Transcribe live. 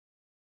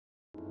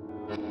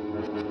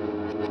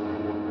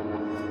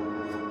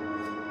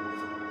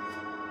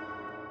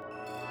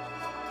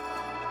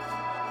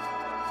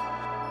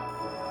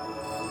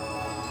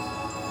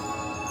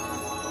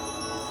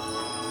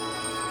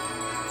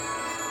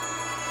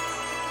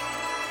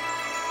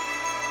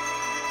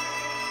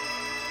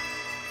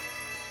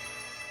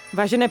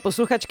Vážené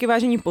posluchačky,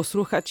 vážení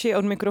posluchači,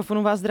 od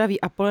mikrofonu vás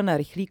zdraví Apolena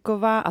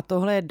Rychlíková a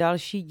tohle je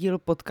další díl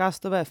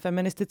podcastové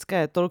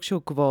feministické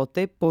talkshow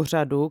Kvóty,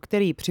 pořadu,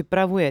 který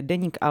připravuje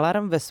deník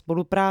Alarm ve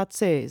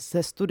spolupráci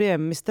se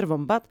studiem Mr.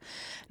 Wombat.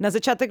 Na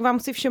začátek vám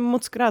chci všem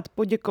moc krát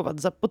poděkovat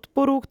za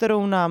podporu,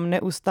 kterou nám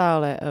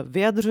neustále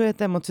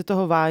vyjadřujete, moc si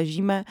toho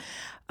vážíme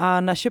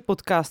a naše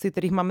podcasty,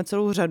 kterých máme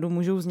celou řadu,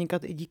 můžou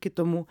vznikat i díky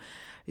tomu,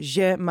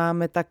 že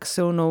máme tak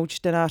silnou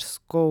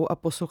čtenářskou a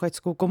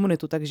posluchačskou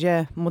komunitu,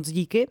 takže moc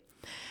díky.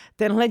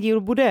 Tenhle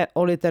díl bude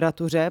o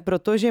literatuře,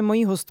 protože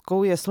mojí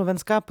hostkou je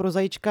slovenská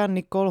prozaička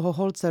Nicole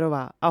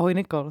Hoholcerová. Ahoj,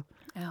 Nicole.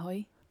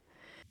 Ahoj.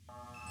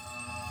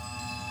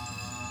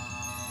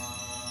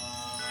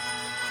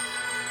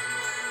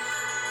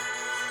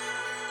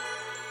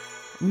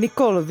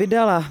 Nicole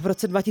vydala v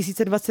roce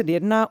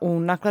 2021 u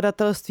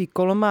nakladatelství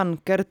Koloman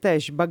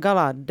Kertész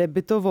Bagala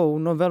debutovou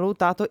novelu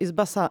Táto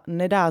izba sa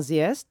nedá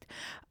zjest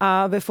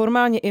a ve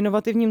formálně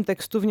inovativním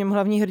textu v něm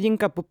hlavní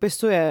hrdinka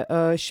popisuje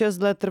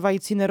 6 let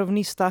trvající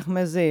nerovný vztah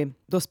mezi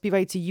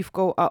dospívající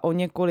dívkou a o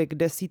několik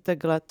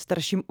desítek let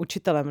starším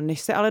učitelem.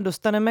 Než se ale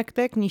dostaneme k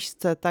té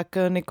knížce, tak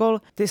Nicole,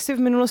 ty jsi v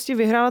minulosti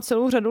vyhrála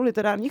celou řadu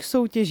literárních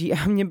soutěží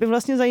a mě by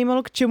vlastně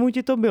zajímalo, k čemu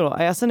ti to bylo.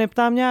 A já se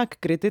neptám nějak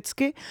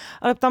kriticky,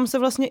 ale ptám se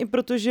vlastně i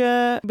proto,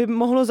 že by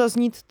mohlo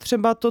zaznít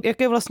třeba to,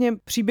 jaké vlastně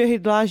příběhy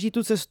dláží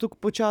tu cestu k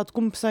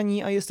počátkům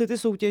psaní a jestli ty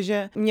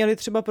soutěže měly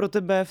třeba pro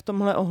tebe v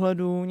tomhle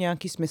ohledu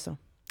nějaký smysl.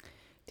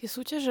 Tie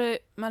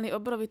súťaže mali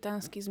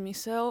obrovitánsky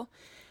zmysel.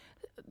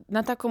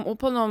 Na takom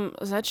úplnom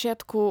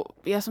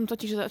začiatku, ja som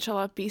totiž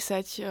začala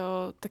písať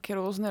také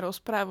rôzne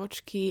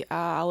rozprávočky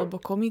alebo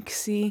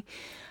komiksy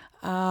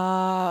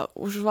a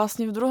už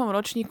vlastne v 2.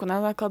 ročníku na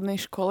základnej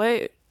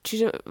škole,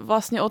 čiže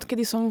vlastne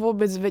odkedy som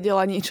vôbec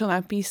vedela niečo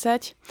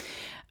napísať.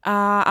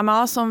 A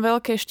mala som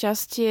veľké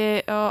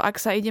šťastie, ak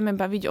sa ideme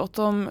baviť o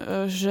tom,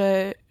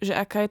 že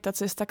aká je tá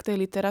cesta k tej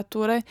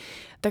literatúre,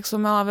 tak som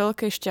mala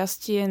veľké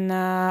šťastie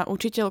na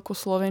učiteľku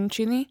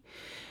slovenčiny,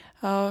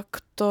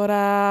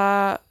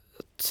 ktorá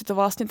si to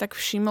vlastne tak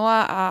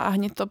všimla a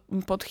hneď to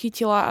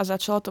podchytila a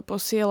začala to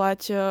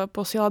posielať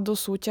do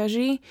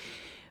súťaží,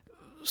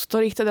 z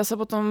ktorých teda sa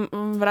potom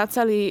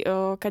vracali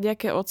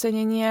kadejaké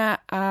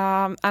ocenenia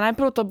a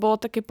najprv to bolo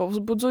také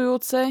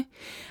povzbudzujúce.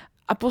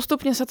 A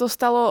postupne sa to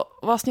stalo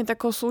vlastne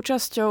takou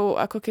súčasťou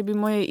ako keby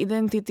mojej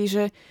identity,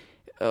 že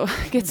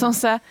keď som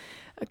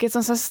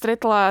sa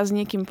stretla s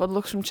niekým po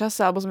dlhšom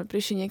čase alebo sme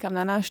prišli niekam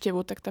na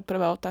návštevu, tak tá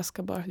prvá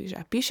otázka bola vždy, že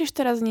a píšeš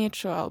teraz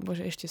niečo? Alebo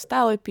že ešte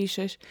stále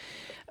píšeš?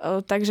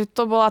 Takže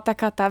to bola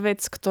taká tá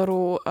vec,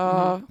 ktorú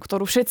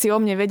všetci o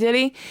mne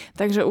vedeli,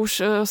 takže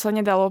už sa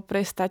nedalo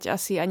prestať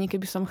asi ani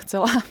keby som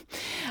chcela.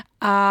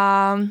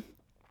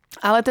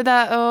 Ale teda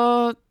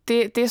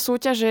tie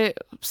súťaže,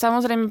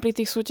 samozrejme pri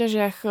tých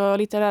súťažiach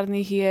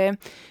literárnych je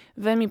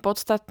veľmi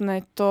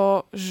podstatné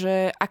to,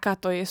 že aká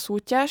to je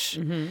súťaž,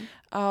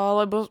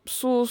 lebo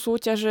sú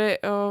súťaže,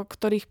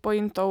 ktorých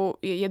pointou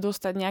je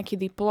dostať nejaký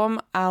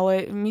diplom,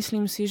 ale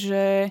myslím si,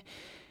 že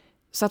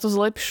sa to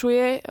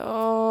zlepšuje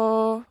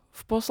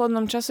v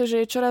poslednom čase,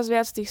 že je čoraz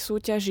viac tých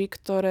súťaží,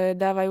 ktoré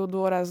dávajú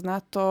dôraz na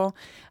to,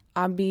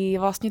 aby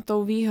vlastne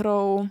tou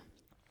výhrou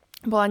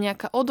bola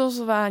nejaká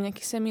odozva,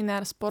 nejaký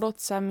seminár s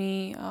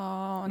porodcami,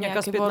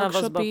 nejaké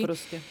workshopy,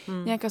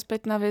 nejaká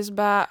spätná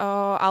väzba,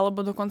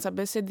 alebo dokonca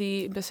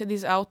besedy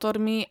s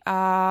autormi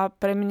a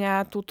pre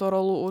mňa túto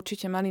rolu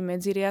určite mali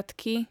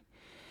medziriadky.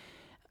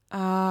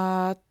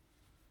 A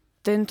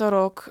tento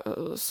rok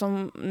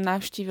som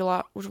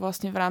navštívila už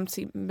vlastne v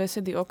rámci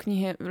besedy o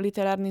knihe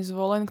Literárny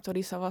zvolen,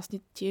 ktorý sa vlastne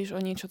tiež o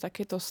niečo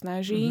takéto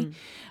snaží.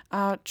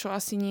 A čo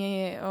asi nie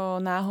je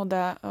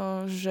náhoda,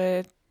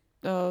 že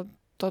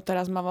to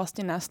teraz má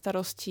vlastne na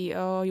starosti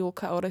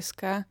Julka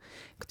Oreska,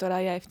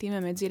 ktorá je aj v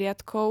tíme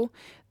medziriadkov.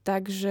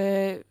 Takže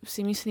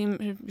si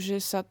myslím, že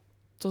sa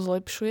to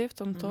zlepšuje v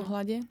tomto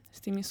ohľade s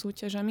tými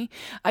súťažami.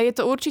 A je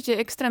to určite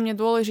extrémne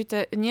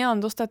dôležité nielen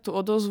dostať tú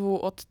odozvu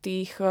od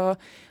tých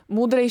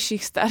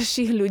múdrejších,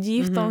 starších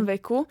ľudí v tom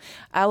veku,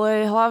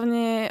 ale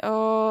hlavne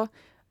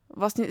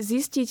vlastne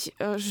zistiť,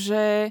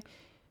 že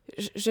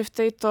v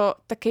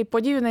tejto takej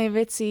podivnej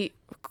veci,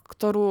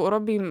 ktorú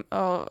robím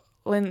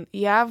len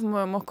ja v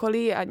mojom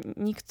okolí a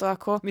nikto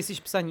ako...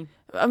 Myslíš psaní?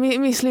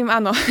 Myslím,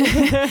 áno.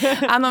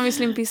 Áno,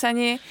 myslím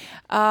písanie.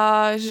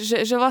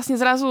 Že vlastne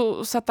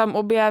zrazu sa tam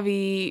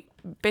objaví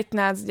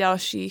 15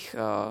 ďalších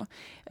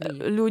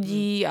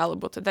ľudí,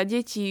 alebo teda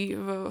detí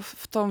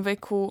v tom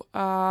veku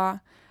a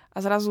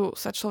zrazu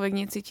sa človek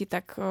necíti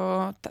tak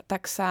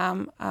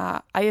sám.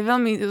 A je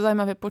veľmi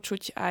zaujímavé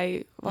počuť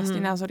aj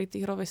vlastne názory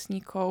tých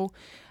rovesníkov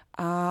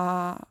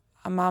a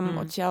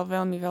mám odtiaľ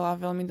veľmi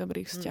veľa veľmi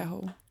dobrých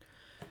vzťahov.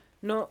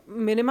 No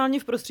minimálně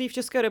v prostředí v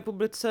České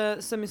republice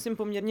se myslím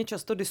poměrně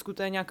často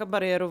diskutuje nějaká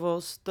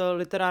bariérovost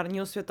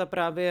literárního světa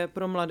právě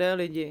pro mladé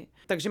lidi.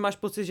 Takže máš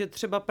pocit, že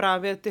třeba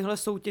právě tyhle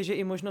soutěže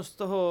i možnost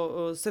toho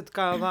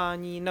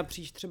setkávání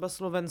napříč třeba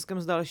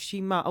Slovenskem s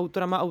dalšíma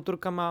autorama,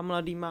 autorkama,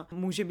 mladýma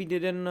může být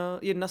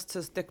jedna z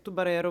cest, jak tu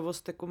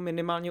bariérovost jako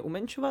minimálně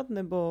umenšovat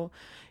nebo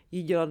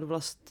ji dělat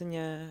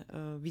vlastně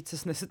více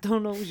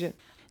snesitelnou, že?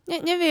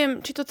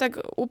 Neviem, či to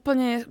tak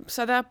úplne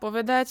sa dá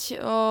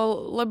povedať,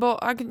 lebo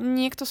ak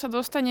niekto sa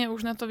dostane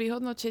už na to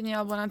vyhodnotenie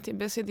alebo na tie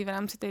besedy v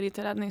rámci tej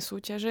literárnej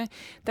súťaže,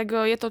 tak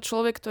je to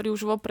človek, ktorý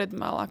už vopred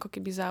mal ako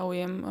keby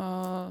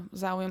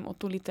záujem o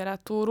tú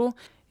literatúru.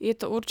 Je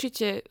to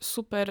určite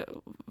super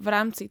v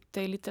rámci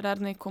tej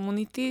literárnej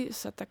komunity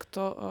sa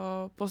takto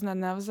poznať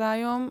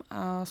navzájom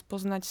a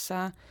spoznať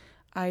sa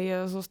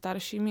aj so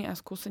staršími a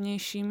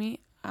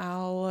skúsenejšími,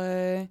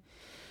 ale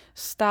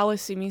stále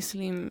si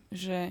myslím,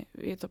 že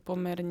je to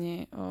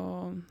pomerne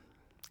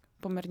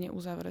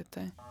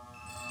uzavreté.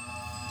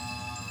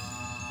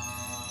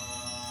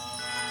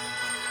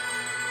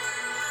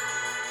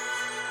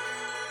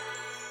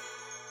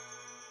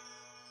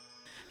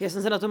 Já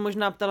jsem se na to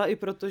možná ptala i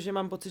proto, že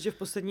mám pocit, že v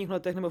posledních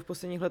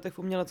letech v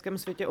uměleckém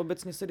světě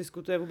obecně se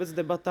diskutuje vůbec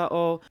debata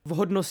o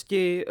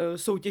vhodnosti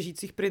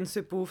soutěžících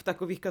principů v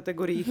takových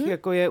kategoriích,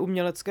 jako je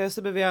umělecké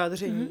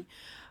sebevyjádření.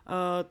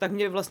 Tak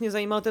mě vlastně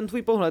zajímal ten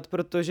tvůj pohled,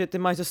 protože ty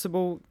máš za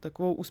sebou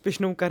takovou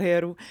úspěšnou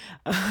kariéru.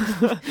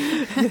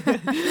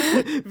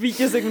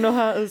 Vítězek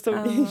mnoha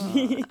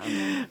soutěží.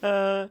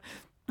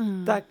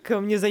 Tak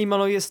mě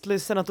zajímalo, jestli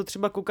se na to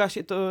třeba koukáš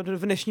i to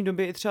v dnešní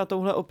době i třeba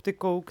touhle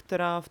optikou,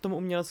 která v tom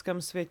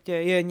uměleckém světě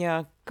je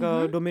nějak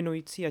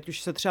dominující, ať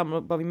už se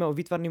třeba bavíme o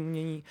výtvarném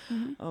umění,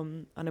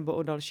 anebo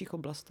o dalších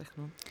oblastech.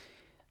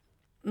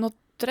 No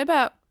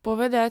treba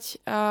povedať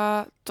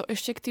to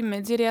ešte k tým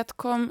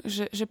medziriadkom,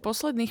 že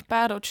posledných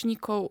pár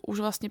ročníkov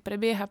už vlastne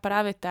prebieha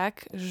práve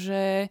tak,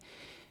 že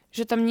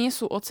tam nie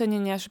sú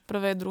ocenenia, že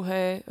prvé,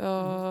 druhé,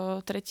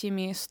 tretie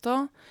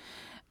miesto.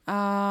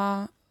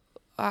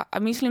 A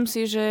myslím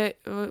si, že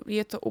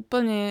je to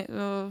úplne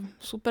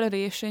super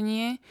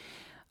riešenie,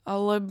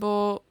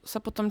 lebo sa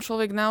potom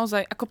človek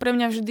naozaj, ako pre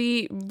mňa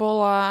vždy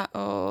bola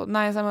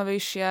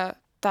najzaujímavejšia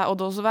tá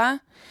odozva.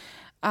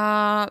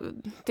 A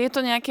tieto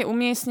nejaké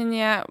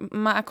umiestnenia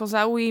ma ako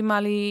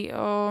zaujímali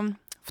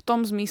v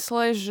tom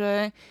zmysle,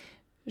 že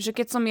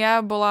keď som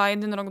ja bola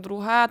jeden rok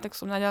druhá, tak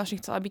som na ďalší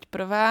chcela byť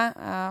prvá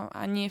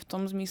a nie v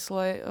tom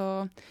zmysle,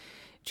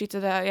 či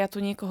teda ja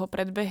tu niekoho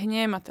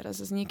predbehnem a teraz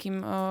s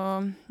niekým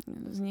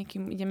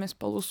ideme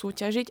spolu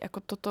súťažiť, ako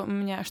toto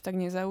mňa až tak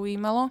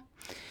nezaujímalo.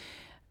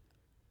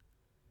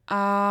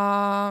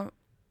 A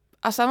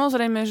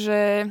samozrejme,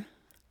 že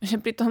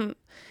pri tom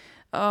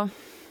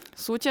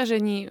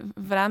súťažení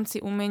v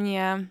rámci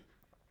umenia,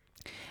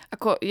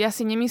 ako ja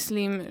si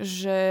nemyslím,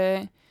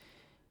 že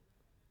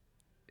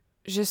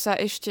sa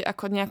ešte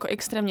ako nejako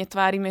extrémne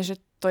tvárime, že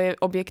to je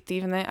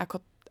objektívne,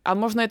 a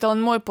možno je to len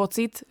môj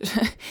pocit,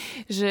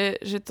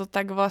 že to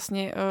tak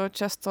vlastne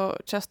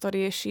často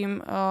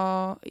riešim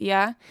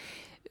ja,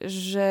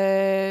 že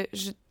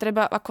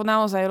treba ako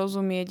naozaj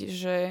rozumieť,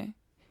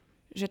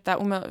 že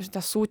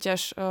tá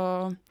súťaž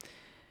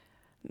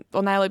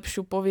o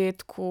najlepšiu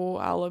poviedku,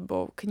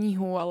 alebo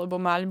knihu, alebo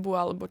maľbu,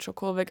 alebo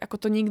čokoľvek, ako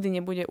to nikdy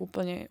nebude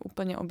úplne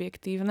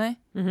objektívne.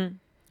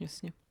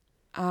 Jasne.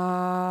 A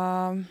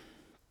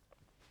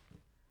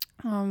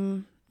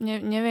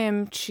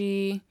neviem,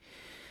 či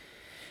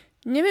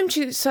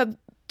sa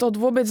to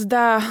vôbec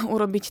dá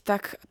urobiť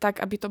tak,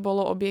 aby to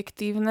bolo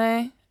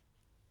objektívne.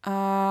 A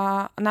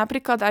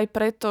napríklad aj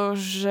preto,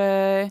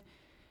 že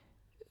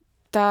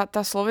tá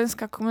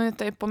slovenská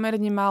komunita je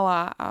pomerne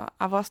malá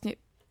a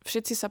vlastne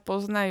všetci sa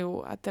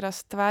poznajú a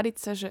teraz tváriť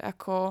sa, že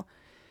ako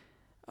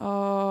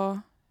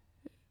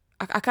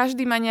a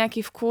každý má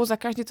nejaký vkus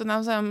a každý to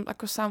navzájom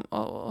ako sám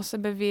o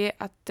sebe vie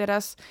a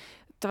teraz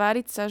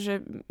tváriť sa, že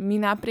my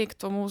napriek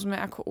tomu sme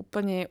ako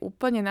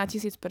úplne na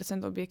 1000%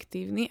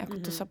 objektívni, ako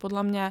to sa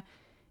podľa mňa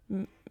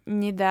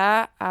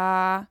nedá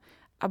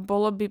a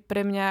bolo by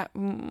pre mňa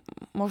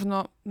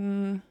možno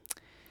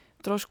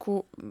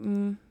trošku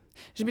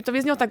že by to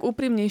vyznelo tak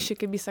úprimnejšie,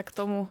 keby sa k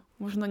tomu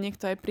možno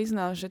niekto aj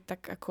priznal, že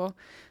tak ako,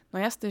 no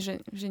jasné,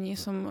 že nie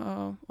som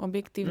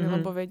objektívny,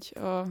 lebo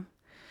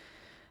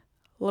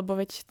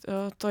veď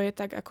to je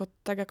tak,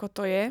 ako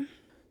to je.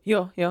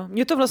 Jo.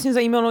 Mě to vlastně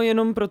zajímalo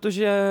jenom proto,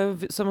 že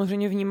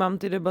samozřejmě vnímám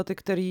ty debaty,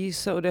 které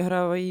se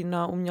odehrávají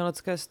na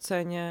umělecké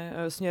scéně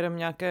směrem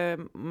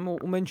nějakému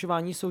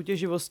umenšování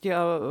soutěživosti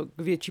a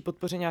k větší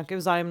podpoře nějaké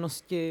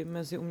vzájemnosti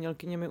mezi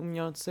umělkyněmi,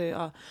 umělci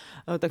a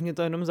tak mě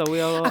to jenom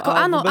zaujalo.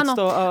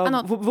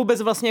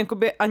 Vůbec vlastně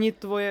jakoby ani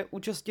tvoje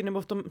účasti,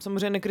 nebo v tom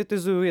samozřejmě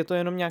nekritizuju, je to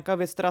jenom nějaká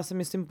věc, která se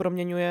myslím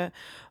proměňuje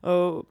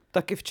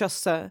taky v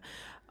čase.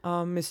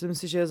 A myslím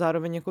si, že je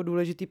zároveň jako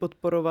důležitý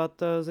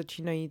podporovat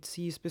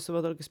začínající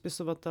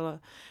spisovatele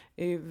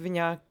i v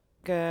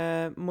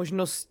nějaké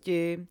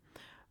možnosti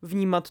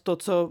vnímat to,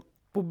 co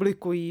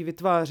publikují,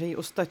 vytvářejí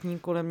ostatní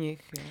kolem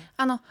nich. Je.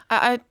 Áno,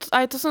 a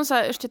aj to som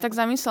sa ešte tak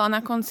zamyslela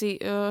na konci,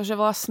 že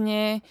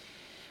vlastne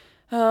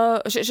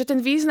že ten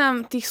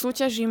význam tých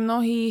súťaží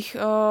mnohých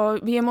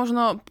je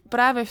možno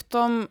práve v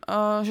tom,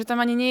 že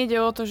tam ani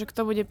nejde o to, že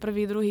kto bude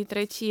prvý, druhý,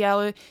 tretí,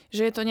 ale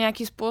že je to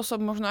nejaký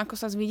spôsob možno ako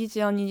sa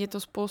zviditeľniť, je to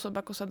spôsob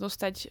ako sa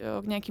dostať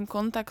k nejakým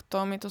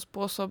kontaktom, je to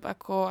spôsob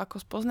ako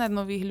spoznať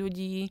nových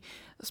ľudí,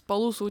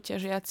 spolu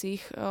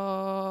súťažiacich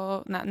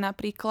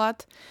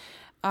napríklad.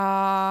 A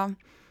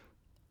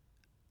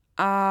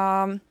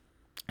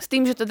S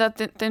tým, že teda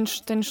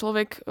ten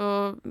človek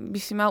by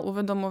si mal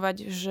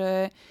uvedomovať,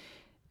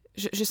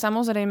 že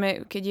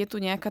samozrejme, keď je tu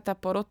nejaká tá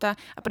porota,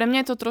 a pre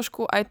mňa je to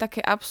trošku aj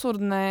také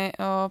absurdné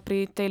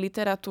pri tej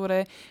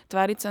literatúre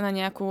tváriť sa na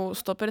nejakú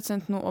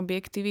 100%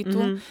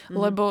 objektivitu,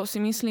 lebo si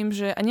myslím,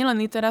 že a nielen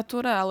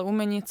literatúra, ale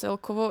umenie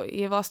celkovo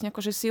je vlastne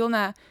akože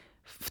silná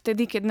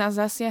vtedy, keď nás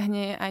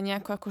zasiahne aj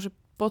nejako akože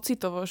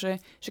pocitovo,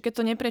 že keď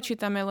to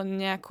neprečítame len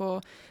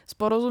nejako s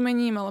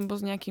porozumením alebo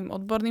s nejakým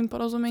odborným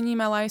porozumením,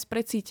 ale aj s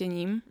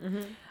precítením.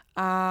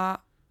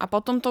 A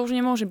potom to už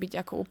nemôže byť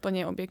ako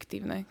úplne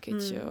objektívne,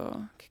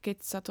 keď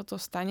sa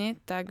toto stane.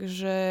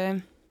 Takže...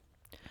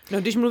 No,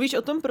 když mluvíš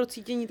o tom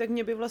procítění, tak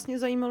mě by vlastně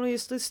zajímalo,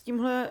 jestli s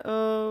tímhle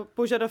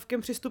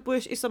požadavkem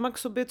přistupuješ i sama k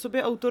sobě, co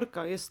by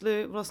autorka.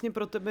 Jestli vlastně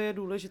pro tebe je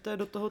důležité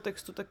do toho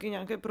textu taky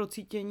nějaké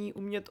procítění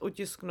umět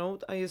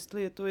otisknout a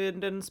jestli je to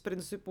jeden z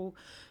principů,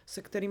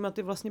 se kterýma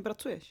ty vlastně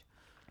pracuješ.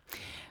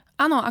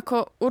 Áno,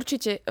 ako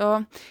určite.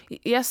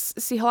 Ja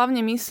si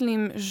hlavne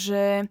myslím,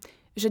 že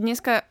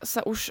dneska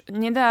sa už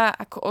nedá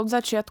ako od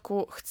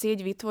začiatku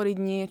chcieť vytvoriť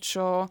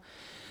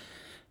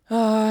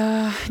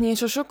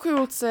niečo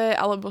šokujúce,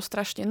 alebo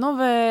strašne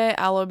nové,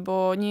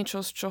 alebo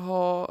niečo, z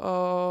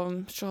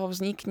čoho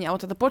vznikne,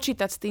 alebo teda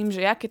počítať s tým, že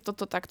ja keď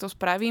toto takto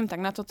spravím,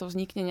 tak na toto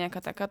vznikne nejaká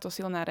takáto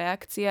silná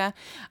reakcia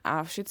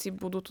a všetci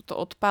budú tuto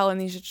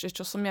odpálení, že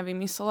čo som ja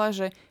vymyslela,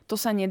 že to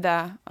sa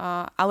nedá.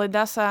 Ale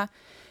dá sa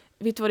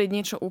vytvoriť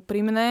niečo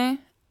úprimné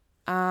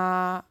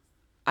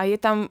a je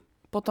tam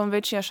potom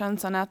väčšia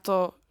šanca na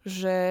to,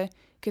 že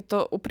keď to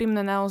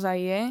úprimné naozaj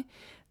je,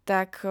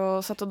 tak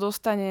sa to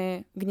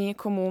dostane k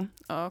niekomu,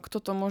 kto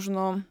to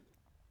možno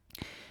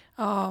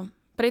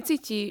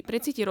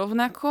precíti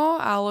rovnako,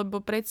 alebo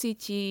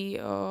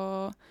precíti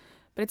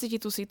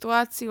tú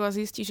situáciu a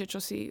zistí, že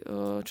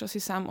čo si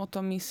sám o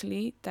tom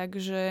myslí.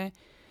 Takže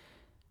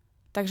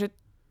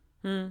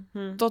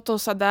toto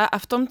sa dá a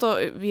v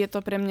tomto je to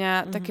pre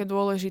mňa také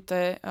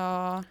dôležité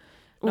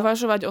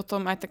uvažovať o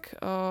tom aj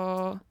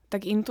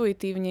tak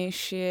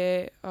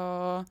intuitívnejšie,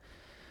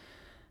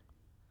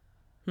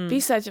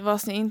 písať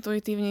vlastne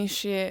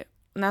intuitívnejšie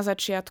na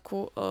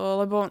začiatku,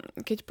 lebo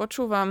keď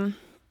počúvam,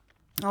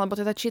 alebo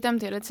teda čítam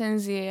tie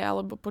recenzie,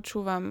 alebo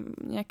počúvam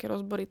nejaké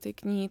rozbory tej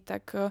knihy,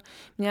 tak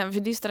mňa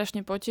vždy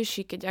strašne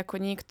poteší, keď ako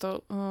niekto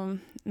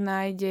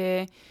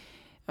nájde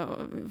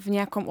v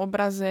nejakom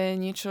obraze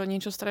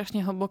niečo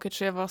strašne hlboké,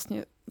 čo ja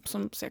vlastne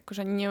som si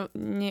akože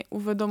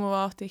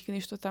neuvedomovala v tej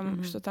chvíli, že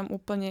to tam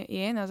úplne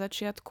je na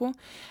začiatku.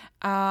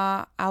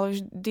 Ale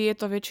vždy je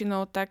to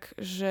väčšinou tak,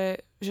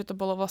 že to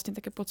bolo vlastne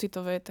také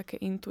pocitové, také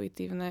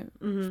intuitívne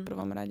v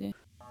prvom rade.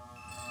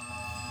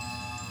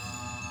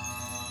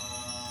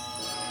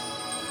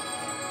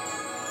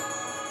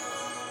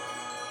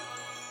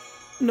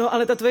 No,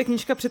 ale ta tvoje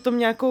knížka přitom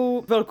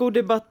nějakou velkou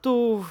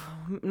debatu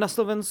na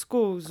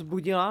Slovensku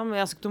vzbudila.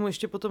 Já se k tomu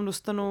ještě potom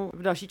dostanu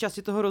v další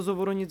části toho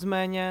rozhovoru,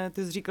 nicméně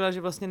ty jsi říkala,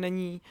 že vlastně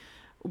není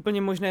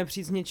úplně možné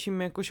přijít s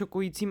něčím jako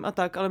šokujícím a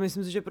tak, ale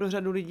myslím si, že pro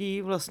řadu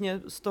lidí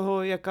vlastně z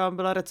toho, jaká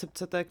byla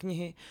recepce té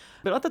knihy,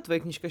 byla ta tvoje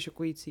knížka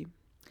šokující.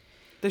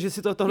 Takže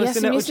si tohle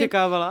si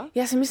neočekávala?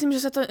 Ja si myslím,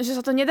 že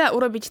sa to nedá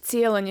urobiť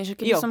cieľene, že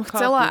keby som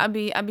chcela,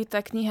 aby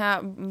tá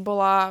kniha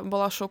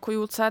bola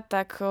šokujúca,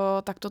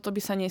 tak toto by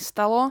sa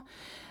nestalo.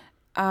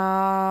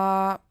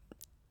 A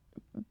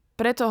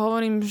preto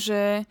hovorím,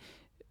 že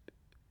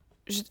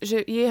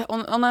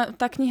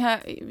tá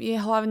kniha je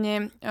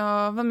hlavne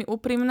veľmi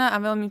úprimná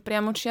a veľmi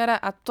priamočiara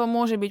a to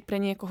môže byť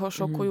pre niekoho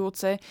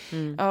šokujúce,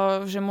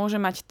 že môže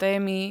mať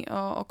témy,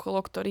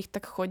 okolo ktorých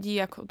tak chodí,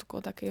 ako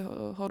okolo takej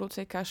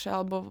horúcej kaše,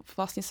 alebo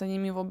vlastne sa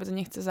nimi vôbec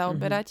nechce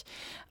zaoberať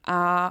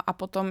a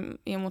potom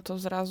je mu to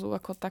zrazu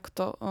ako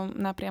takto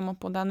napriamo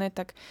podané,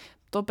 tak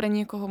to pre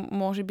niekoho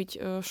môže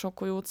byť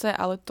šokujúce,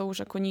 ale to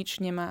už ako nič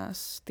nemá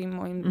s tým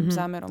môjim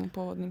zámerom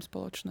pôvodným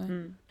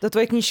spoločné. Ta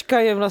tvoje knížka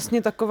je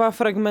vlastně taková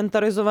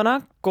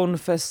fragmentarizovaná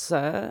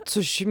konfese,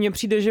 což mně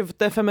přijde, že v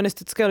té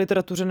feministické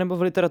literatuře nebo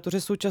v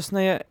literatuře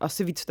současné je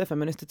asi víc v té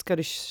feministické,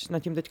 když nad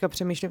tím teďka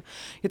přemýšlím.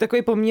 Je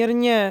takový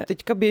poměrně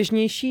teďka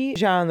běžnější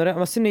žánr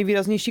a asi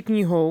nejvýraznější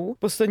knihou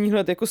posledních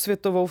let jako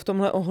světovou v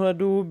tomhle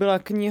ohledu byla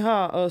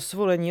kniha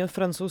Svolení od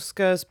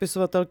francouzské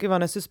spisovatelky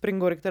Vanessy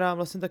Springora, která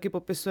vlastně taky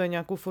popisuje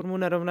nějakou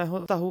formu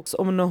nerovného vztahu s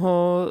o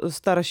mnoho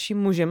starším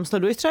mužem.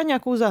 Sleduješ třeba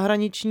nějakou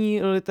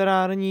zahraniční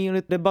literární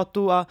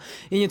debatu a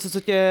je něco, co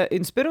tě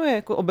inspiruje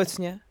jako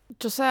obecně?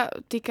 Čo sa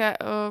týka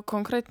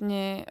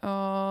konkrétne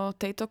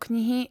tejto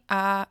knihy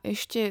a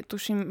ešte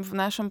tuším v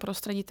našom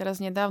prostredí teraz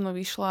nedávno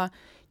vyšla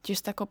tiež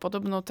s takou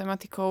podobnou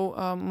tematikou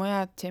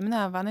Moja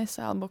temná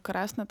Vanessa alebo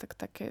Krásna,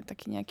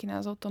 taký nejaký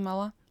názov to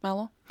malo.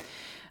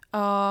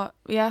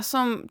 Ja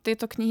som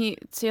tieto knihy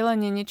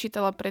cieľene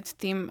nečítala pred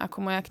tým,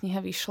 ako moja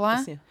kniha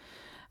vyšla. Jasne.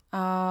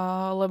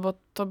 Lebo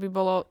to by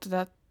bolo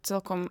teda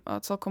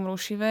celkom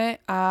rušivé,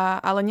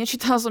 ale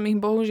nečítala som ich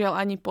bohužiaľ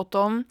ani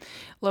potom,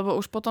 lebo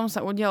už potom sa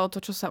udialo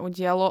to, čo sa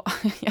udialo a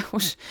ja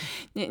už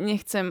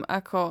nechcem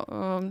ako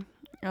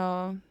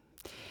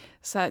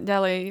sa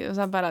ďalej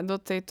zabarať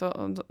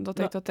do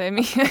tejto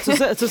témy.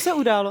 Co sa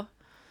událo?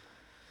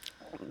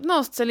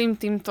 No, s celým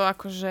týmto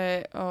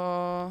akože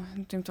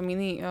týmto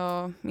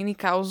mini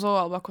kauzou,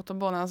 alebo ako to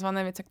bolo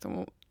nazvané, veď sa k tomu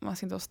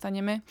asi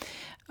dostaneme.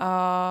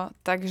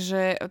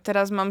 Takže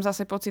teraz mám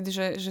zase pocit,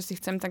 že si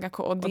chcem tak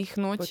ako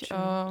oddychnúť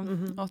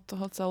od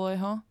toho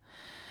celého.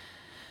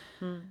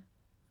 No.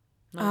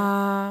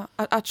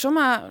 A čo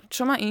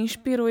ma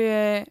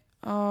inšpiruje?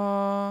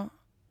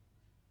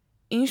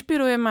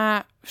 Inšpiruje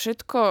ma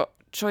všetko,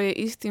 čo je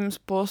istým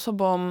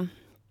spôsobom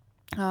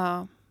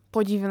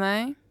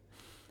podivné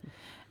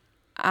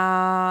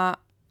a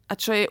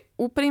čo je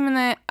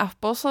úprimné a v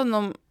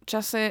poslednom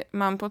čase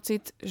mám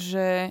pocit,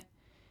 že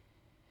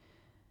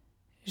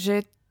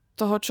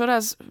toho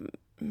čoraz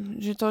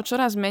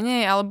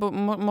menej, alebo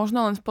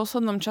možno len v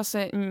poslednom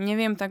čase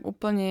neviem tak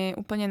úplne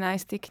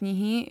nájsť tie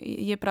knihy.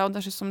 Je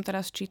pravda, že som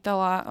teraz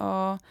čítala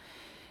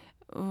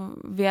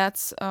viac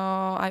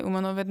aj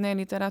umanovednej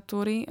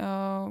literatúry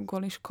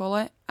kvôli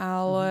škole,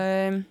 ale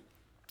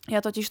ja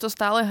totiž to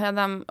stále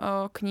hľadám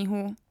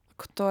knihu,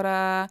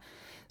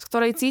 z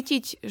ktorej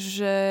cítiť,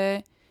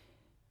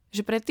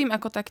 že predtým,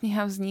 ako tá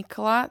kniha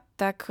vznikla,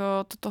 tak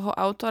to toho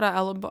autora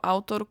alebo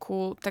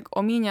autorku tak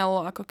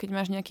omíňalo, ako keď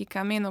máš nejaký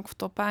kamienok v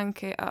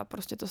topánke a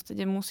proste to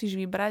stede musíš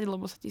vybrať,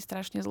 lebo sa ti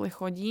strašne zle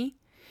chodí.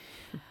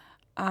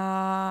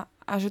 A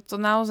že to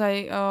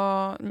naozaj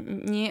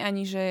nie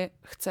ani, že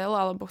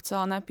chcela alebo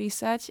chcela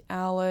napísať,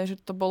 ale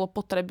že to bolo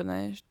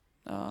potrebné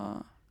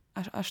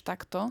až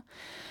takto.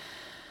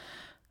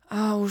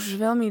 A už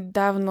veľmi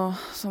dávno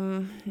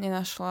som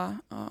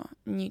nenašla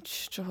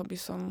nič, čoho by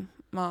som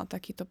mala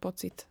takýto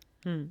pocit.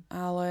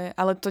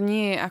 Ale to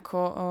nie je ako...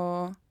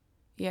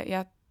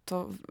 Ja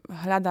to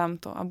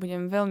hľadám to a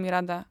budem veľmi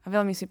rada a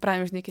veľmi si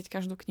prajem vždy, keď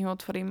každú knihu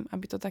otvorím,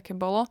 aby to také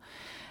bolo.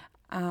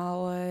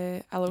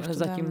 Ale už to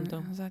zatím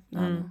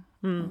dáme.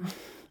 To.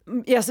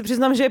 Já se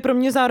přiznám, že je pro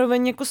mě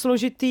zároveň jako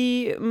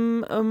složitý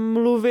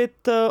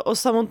mluvit o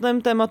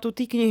samotném tématu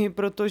té knihy,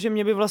 protože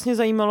mě by vlastně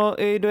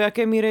zajímalo i do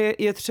jaké míry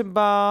je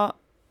třeba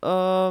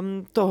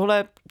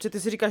tohle, že ty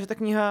si říkáš, že ta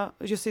kniha,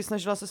 že si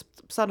snažila se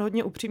psát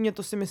hodně upřímně,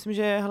 to si myslím,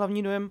 že je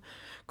hlavní dojem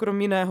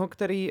krom jiného,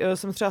 který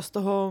jsem třeba z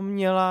toho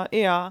měla i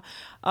já.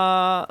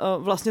 A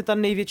vlastně ta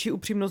největší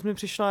upřímnost mi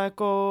přišla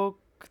jako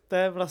k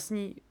té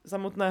vlastní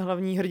samotné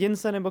hlavní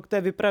hrdince nebo k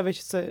té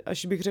vypravěčce,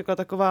 až bych řekla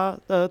taková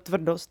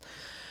tvrdost.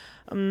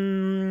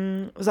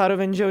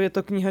 Zároveň, že je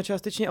to kniha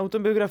částečně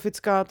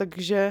autobiografická,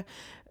 takže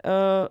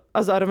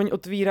a zároveň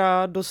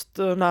otvírá dost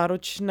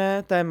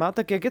náročné téma.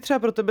 Tak jak je třeba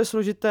pro tebe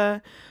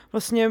složité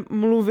vlastně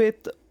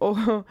mluvit o,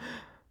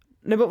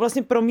 nebo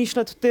vlastně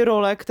promýšlet ty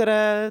role,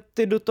 které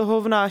ty do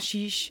toho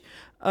vnášíš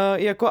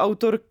jako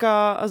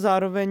autorka a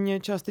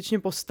zároveň částečně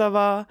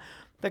postava,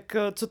 tak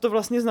co to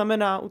vlastně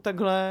znamená u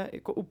takhle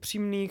jako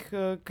upřímných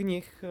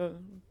knih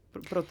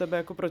pro tebe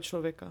jako pro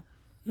člověka?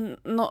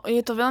 No,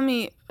 je to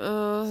veľmi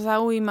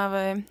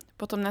zaujímavé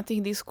potom na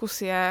tých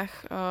diskusiách,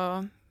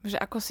 že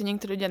ako si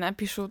niektorí ľudia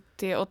napíšu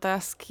tie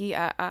otázky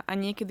a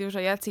niekedy už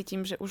aj ja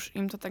cítim, že už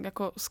im to tak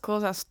ako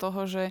sklza z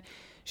toho, že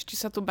či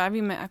sa tu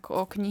bavíme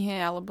ako o knihe,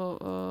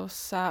 alebo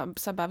sa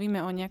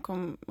bavíme o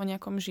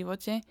nejakom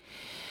živote.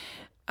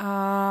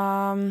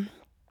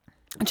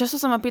 Často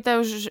sa ma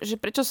pýtajú, že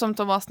prečo som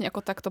to vlastne ako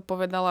takto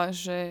povedala,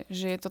 že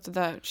je to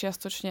teda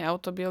čiastočne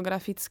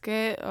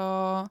autobiografické,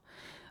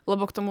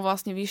 lebo k tomu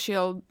vlastne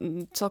vyšiel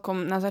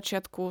celkom na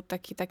začiatku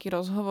taký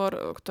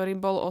rozhovor, ktorý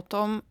bol o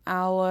tom,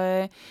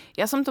 ale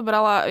ja som to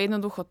brala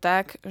jednoducho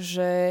tak,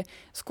 že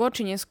skôr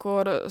či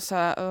neskôr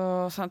sa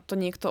to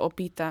niekto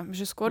opýta.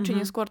 Že skôr či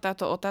neskôr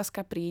táto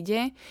otázka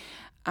príde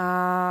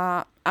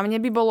a mne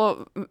by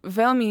bolo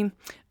veľmi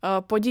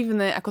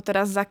podivné ako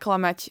teraz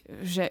zaklamať,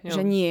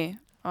 že nie.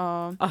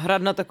 A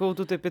hrát na takovou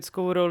tu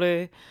typickou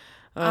roli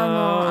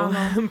áno.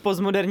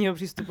 postmoderního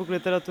přístupu k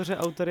literatuře,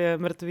 autor je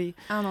mŕtvý.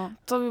 Áno,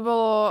 to by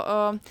bolo,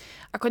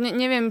 ako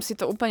neviem si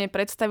to úplne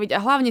predstaviť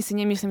a hlavne si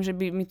nemyslím, že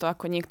by mi to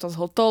ako niekto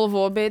zhltol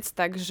vôbec,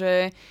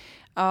 takže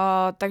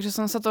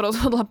som sa to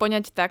rozhodla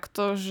poňať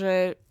takto,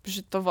 že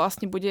to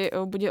vlastne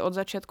bude od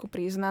začiatku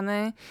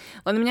priznané.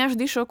 Len mňa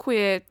vždy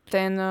šokuje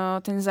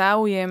ten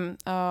záujem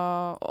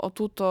o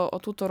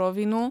túto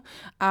rovinu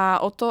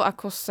a o to,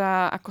 ako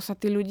sa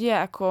tí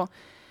ľudia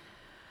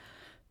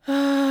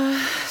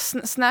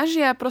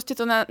snažia proste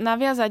to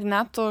naviazať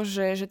na to,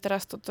 že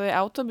teraz toto je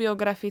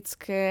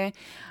autobiografické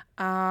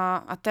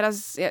a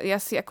teraz ja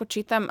si ako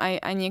čítam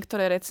aj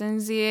niektoré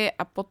recenzie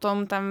a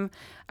potom tam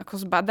ako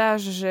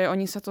zbadáš, že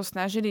oni sa to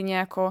snažili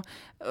nejako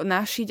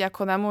našiť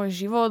ako na môj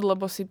život,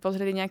 lebo si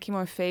pozreli nejaký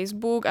môj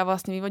Facebook a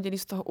vlastne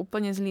vyvodili z toho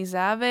úplne zlý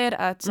záver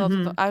a celé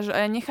toto. A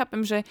ja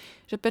nechápem, že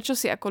prečo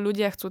si ako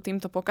ľudia chcú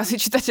týmto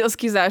pokaziť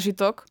čitateľský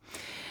zážitok.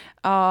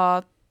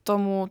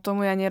 Tomu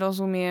ja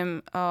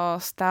nerozumiem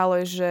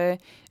stále,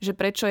 že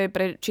prečo je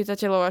pre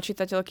čitateľov a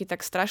čitateľky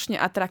tak strašne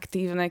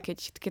atraktívne,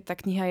 keď tá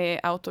kniha je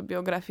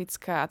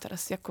autobiografická a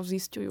teraz si ako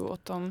zisťujú o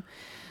tom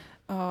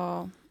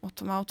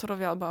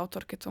autorovi alebo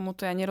autorke,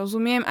 tomuto ja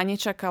nerozumiem a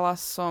nečakala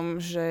som,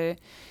 že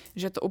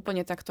to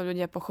úplne takto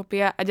ľudia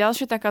pochopia. A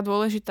ďalšia taká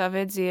dôležitá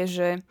vec je,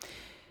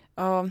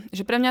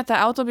 že pre mňa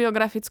tá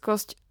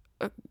autobiografickosť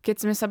keď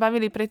sme sa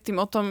bavili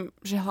predtým o tom,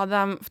 že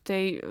hľadám v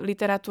tej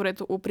literatúre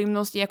tú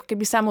úprimnosť, je ako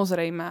keby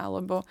samozrejmá,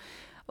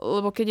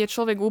 lebo keď je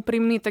človek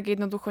úprimný, tak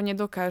jednoducho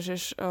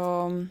nedokážeš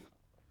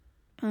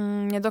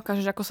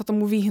ako sa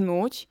tomu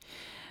vyhnúť.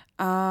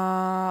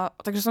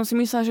 Takže som si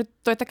myslela, že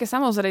to je také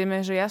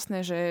samozrejme, že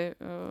jasné, že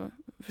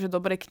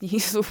dobré knihy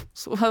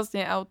sú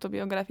vlastne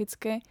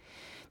autobiografické.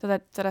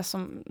 Teraz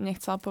som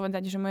nechcela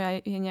povedať, že moja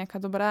je nejaká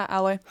dobrá,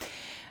 ale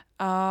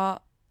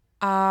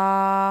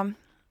a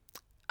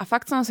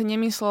fakt som si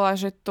nemyslela,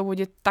 že to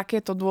bude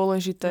takéto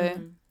dôležité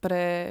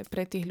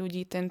pre tých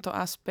ľudí, tento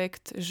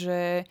aspekt,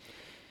 že...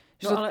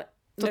 No ale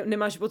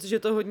nemáš pocit, že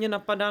to hodně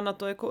napadá na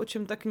to, jako o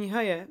čem ta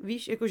kniha je?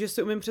 Víš, jako že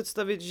si umím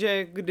představit,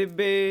 že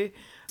kdyby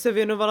se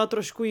věnovala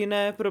trošku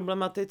jiné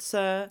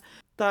problematice,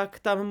 tak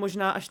tam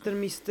možná až ten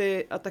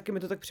místy, a taky mi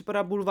to tak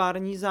připadá,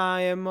 bulvární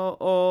zájem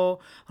o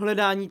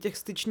hledání těch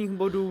styčných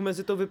bodů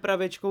mezi tou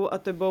vypravěčkou a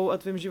tebou a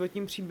tvým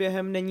životním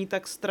příběhem není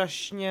tak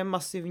strašně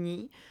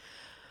masivní.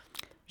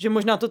 Že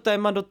možná to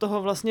téma do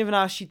toho vlastně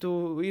vnáší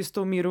tu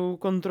jistou míru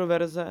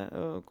kontroverze.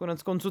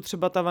 Konec konců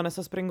třeba ta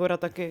Vanessa Springora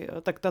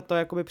tak ta to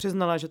jakoby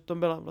přiznala, že to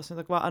byla vlastně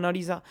taková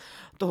analýza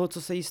toho,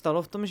 co se jí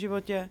stalo v tom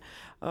životě,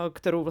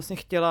 kterou vlastně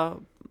chtěla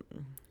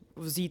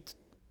vzít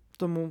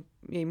tomu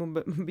jejímu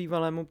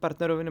bývalému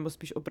partnerovi nebo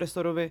spíš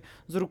opresorovi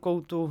z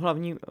rukou tu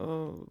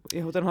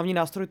ten hlavní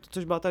nástroj,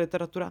 což byla ta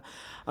literatura,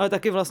 ale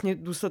taky vlastně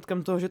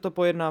důsledkem toho, že to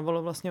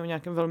pojednávalo vlastně o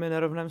nějakém velmi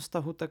nerovném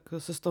vztahu, tak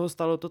se z toho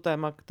stalo to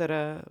téma,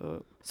 které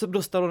se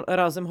dostalo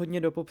rázem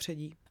hodně do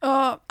popředí.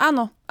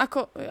 Áno,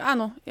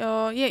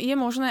 je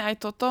možné aj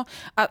toto.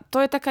 A to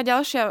je taká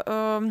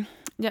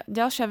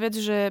ďalšia vec,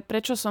 že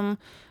prečo som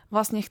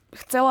vlastne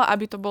chcela,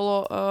 aby to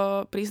bolo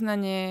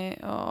priznanie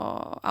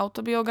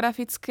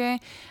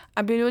autobiografické,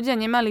 aby ľudia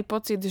nemali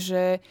pocit,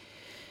 že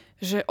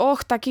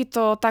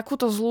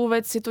takúto zlú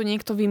vec si tu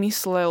niekto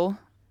vymyslel.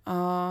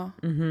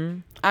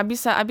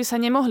 Aby sa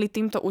nemohli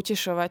týmto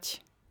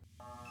utešovať.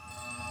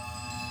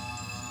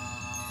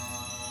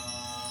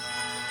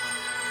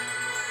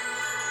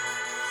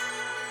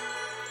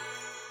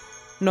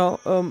 No,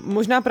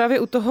 možná právě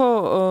u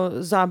toho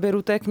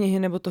záběru té knihy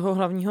nebo toho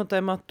hlavního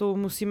tématu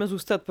musíme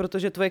zůstat,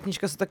 protože tvoje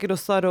knížka se taky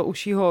dostala do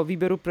užšího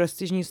výběru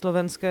prestižní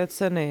slovenské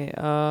ceny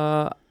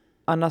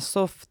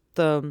Anasoft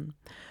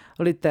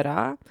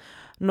Litera.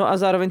 No a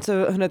zároveň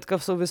se hnedka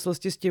v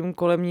souvislosti s tím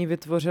kolem ní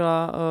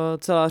vytvořila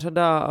celá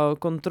řada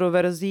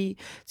kontroverzí.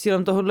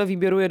 Cílem tohohle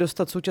výběru je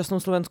dostat současnou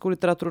slovenskou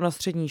literaturu na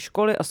střední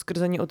školy a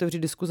skrze ní otevřít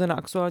diskuze na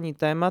aktuální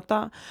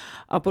témata.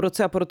 A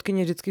porotci a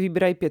porotkyně vždycky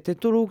vybírají 5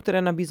 titulů,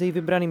 které nabízejí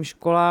vybraným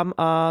školám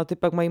a ty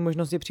pak mají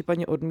možnost je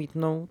případně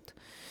odmítnout.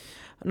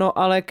 No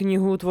ale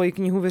tvoji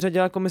knihu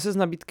vyřadila komise z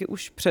nabídky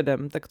už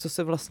předem. Tak co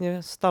se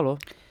vlastně stalo?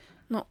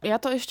 No,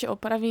 ja to ešte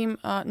opravím.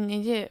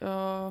 Nejde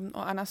o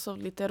Anasoft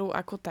Literu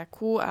ako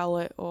takú,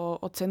 ale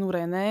o cenu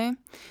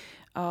René.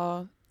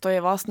 To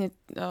je vlastne,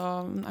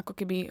 ako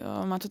keby,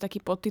 má to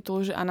taký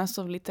podtitul, že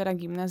Anasoft Litera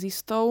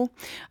gymnazistov.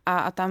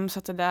 A tam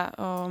sa teda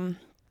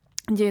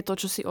deje to,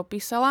 čo si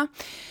opísala.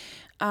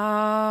 A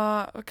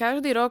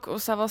každý rok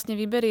sa vlastne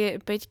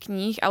vyberie 5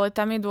 kníh, ale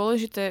tam je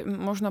dôležité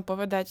možno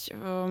povedať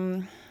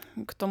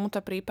k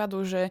tomuto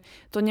prípadu, že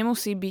to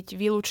nemusí byť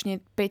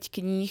výlučne 5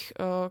 kníh,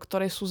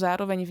 ktoré sú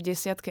zároveň v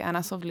 10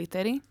 Anasoft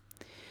Litery.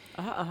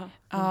 Aha.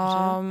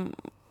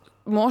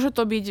 Môže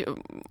to byť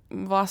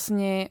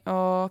vlastne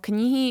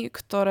knihy,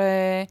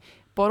 ktoré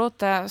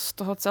porota z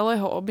toho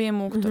celého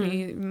objemu,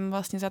 ktorý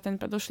vlastne za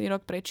ten predošlý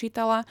rok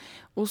prečítala,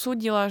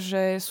 usúdila,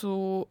 že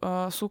sú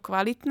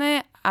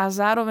kvalitné a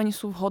zároveň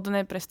sú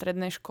vhodné pre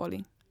stredné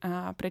školy.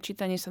 A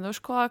prečítanie sa do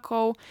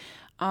školákov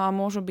a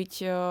môžu byť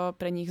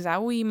pre nich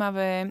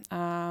zaujímavé.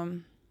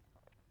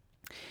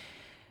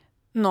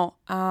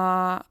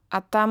 A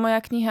tá moja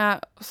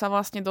kniha sa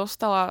vlastne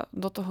dostala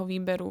do toho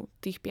výberu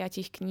tých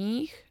 5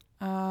 kníh.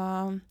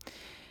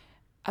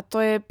 A to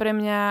je pre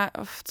mňa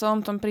v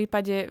celom tom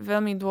prípade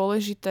veľmi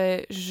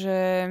dôležité,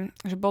 že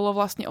bolo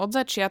vlastne od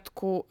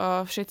začiatku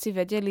všetci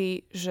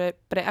vedeli, že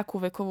pre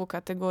akú vekovú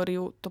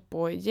kategóriu to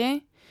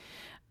pôjde.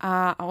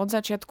 A od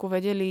začiatku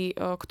vedeli,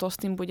 kto s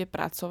tým bude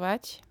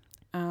pracovať.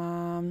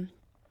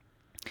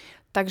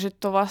 Takže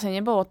to vlastne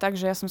nebolo tak,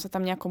 že ja som sa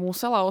tam nejako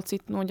musela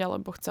ocitnúť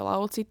alebo chcela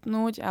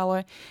ocitnúť,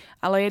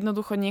 ale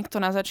jednoducho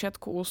niekto na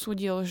začiatku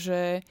usúdil,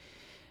 že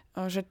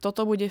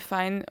toto bude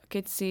fajn,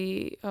 keď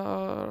si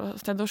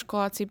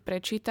stredoškoláci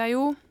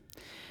prečítajú.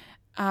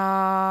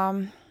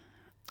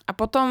 A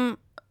potom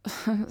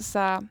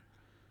sa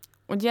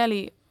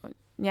udiali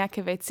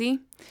nejaké veci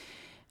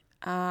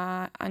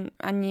a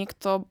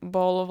niekto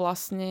bol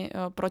vlastne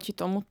proti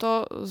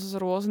tomuto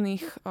z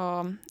rôznych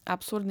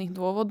absurdných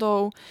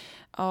dôvodov.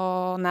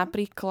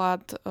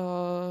 Napríklad,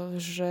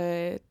 že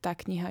tá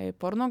kniha je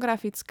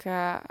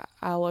pornografická,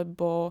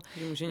 alebo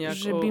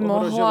že by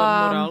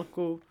mohla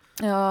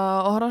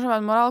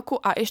ohrožovať morálku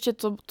a ešte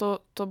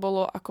to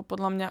bolo ako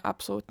podľa mňa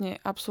absolútne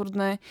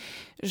absurdné,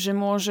 že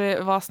môže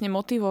vlastne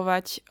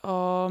motivovať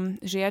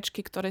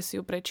žiačky, ktoré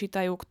si ju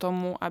prečítajú k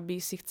tomu,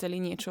 aby si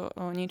chceli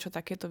niečo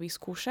takéto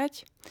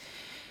vyskúšať.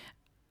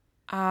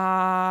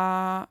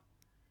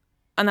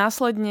 A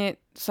následne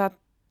sa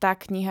tá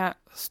kniha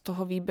z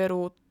toho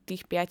výberu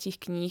tých 5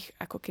 kníh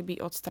ako keby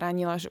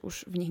odstránila, že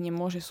už v nich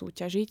nemôže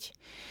súťažiť.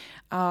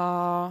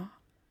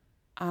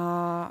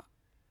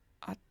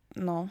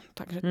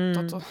 Takže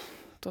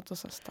toto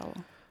sa stalo.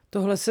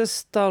 Tohle se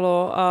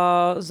stalo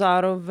a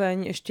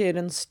zároveň ještě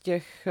jeden z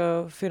těch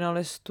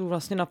finalistů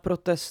vlastně na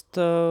protest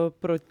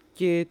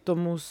proti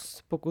tomu,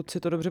 pokud si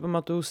to dobře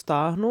pamatuju,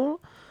 stáhnul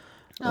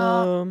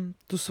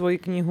tu svoji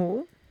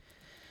knihu.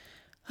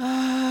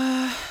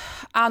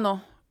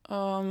 Áno.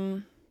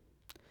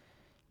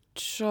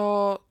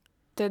 Čo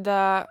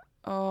teda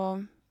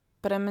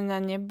pre mňa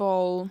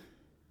nebol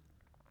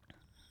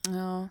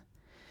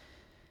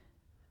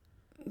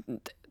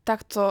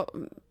takto.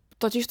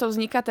 Totiž to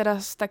vzniká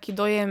teraz taký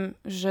dojem,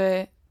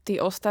 že tí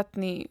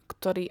ostatní,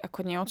 ktorí ako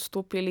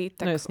neodstúpili,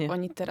 tak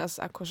oni teraz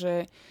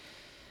akože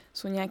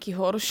sú nejakí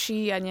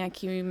horší a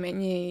nejaký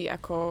menej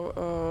ako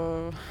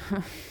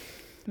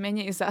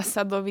menej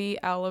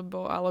zásadoví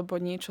alebo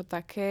niečo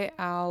také,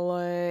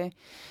 ale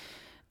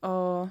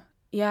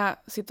ja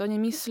si to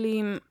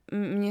nemyslím.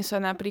 Mne sa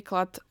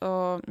napríklad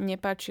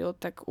nepáčil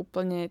tak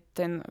úplne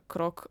ten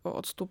krok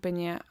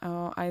odstúpenia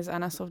aj z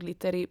Anasoft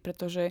Litery,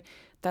 pretože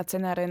tá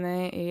cena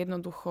René je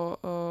jednoducho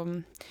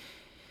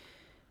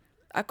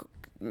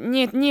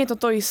nie je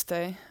to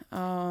isté.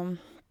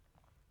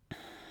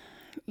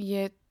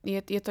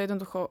 Je to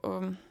jednoducho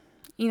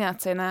iná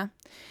cena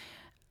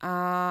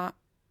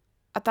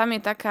a tam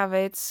je taká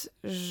vec,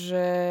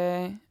 že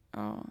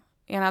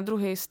ja na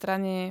druhej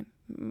strane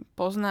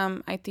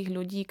poznám aj tých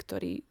ľudí,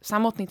 ktorí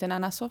samotný ten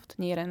Anasoft,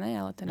 nie René,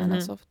 ale ten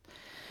Anasoft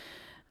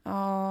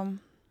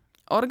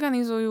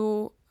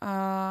organizujú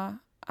a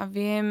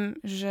viem,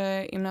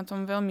 že im na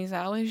tom veľmi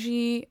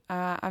záleží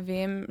a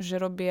viem, že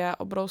robia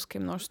obrovské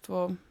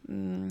množstvo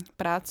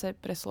práce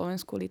pre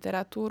slovenskú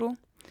literatúru.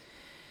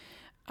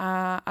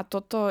 A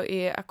toto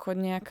je ako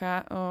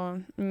nejaká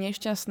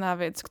nešťastná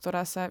vec,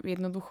 ktorá sa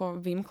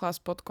jednoducho vymkla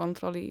spod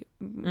kontroly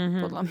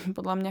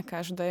podľa mňa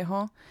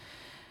každého.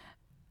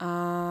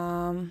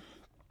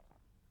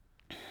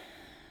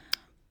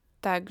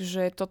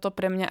 Takže toto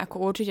pre mňa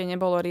ako určite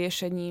nebolo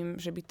riešením,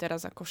 že by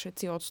teraz ako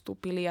všetci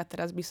odstúpili a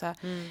teraz by sa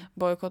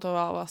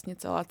bojkotovala vlastne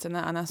celá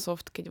cena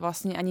Anasoft, keď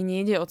vlastne ani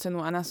nejde o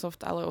cenu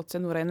Anasoft, ale o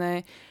cenu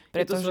René,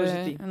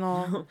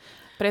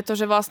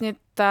 pretože vlastne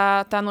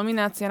tá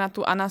nominácia na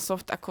tú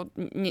Anasoft ako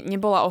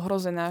nebola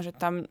ohrozená, že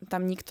tam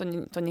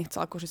nikto to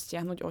nechcel akože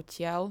stiahnuť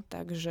odtiaľ,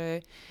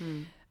 takže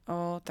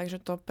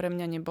to pre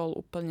mňa nebol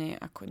úplne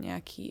ako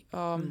nejaký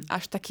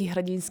až taký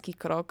hrdinský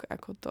krok,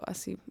 ako to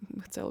asi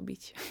chcel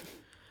byť.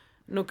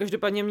 No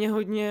každopádně mě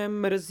hodně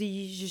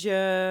mrzí,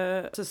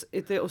 že ses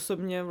i ty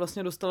osobně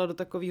vlastně dostala do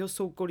takového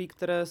soukolí,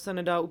 které se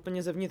nedá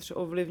úplně zevnitř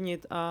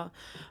ovlivnit a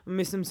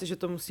myslím si, že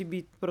to musí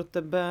být pro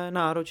tebe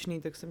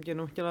náročný, tak jsem tě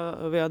jenom chtěla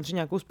vyjádřit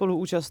nějakou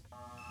spoluúčast.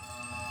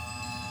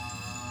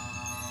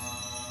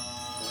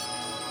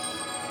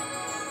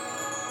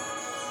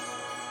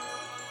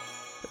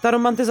 Ta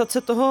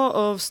romantizace toho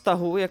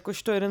vztahu,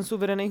 jakožto jeden z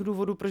uvedených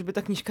důvodů, proč by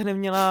ta knížka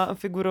neměla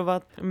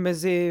figurovat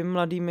mezi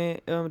mladými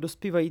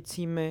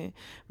dospívajícími,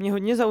 mě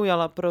hodně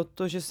zaujala,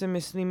 protože si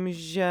myslím,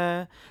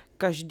 že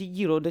každý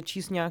dílo jde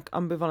číst nějak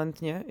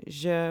ambivalentně,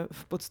 že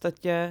v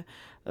podstatě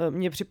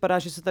mně připadá,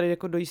 že se tady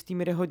jako do jistý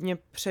míry hodně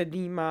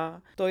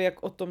předjímá to,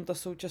 jak o tom ta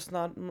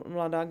současná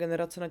mladá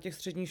generace na těch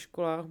středních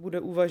školách bude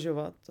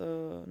uvažovat.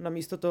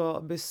 Namísto toho,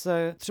 aby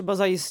se třeba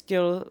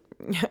zajistil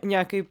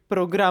nějaký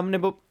program,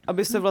 nebo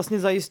aby se vlastně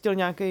zajistil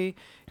nějaký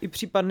i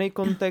případný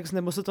kontext,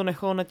 nebo se to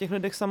nechalo na těch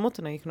lidech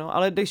samotných. No.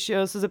 Ale když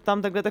se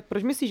zeptám takhle, tak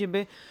proč myslíš, že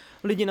by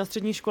lidi na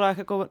středních školách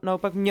jako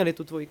naopak měli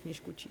tu tvoji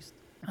knižku číst?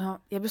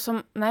 Ja by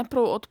som najprv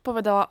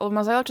odpovedala, lebo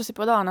ma zaujalo, čo si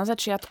povedala na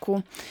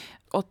začiatku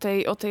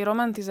o tej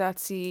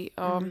romantizácii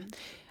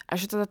a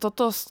že teda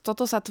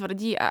toto sa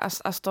tvrdí a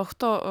z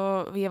tohto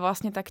je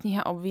vlastne tá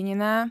kniha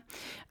obvinená.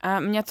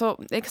 A mňa to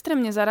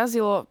extrémne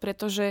zarazilo,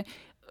 pretože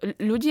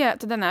ľudia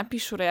teda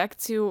napíšu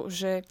reakciu,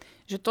 že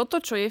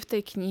toto, čo je v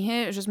tej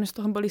knihe, že sme z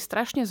toho boli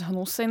strašne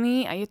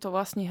zhnusení a je to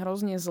vlastne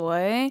hrozne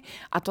zlé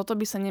a toto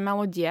by sa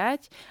nemalo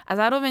diať. A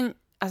zároveň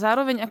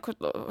ako,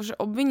 že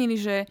obvinili,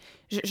 že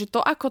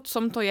to, ako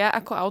som to ja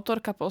ako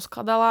autorka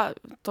poskladala,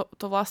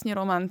 to vlastne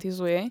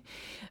romantizuje.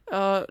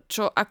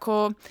 Čo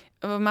ako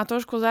ma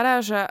trošku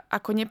zaráža,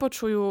 ako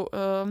nepočujú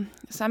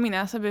sami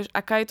na sebe,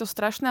 aká je to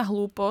strašná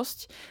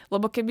hlúposť,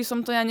 lebo keby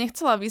som to ja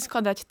nechcela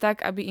vyskladať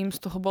tak, aby im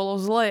z toho bolo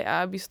zle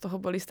a aby z toho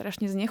boli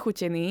strašne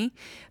znechutení,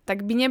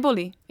 tak by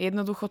neboli.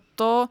 Jednoducho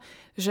to,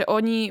 že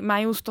oni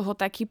majú z toho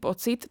taký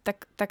pocit,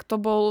 tak to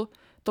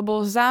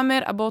bol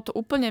zámer a bol to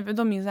úplne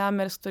vedomý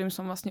zámer, s ktorým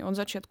som vlastne od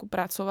začiatku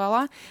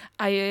pracovala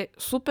a je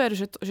super,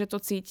 že to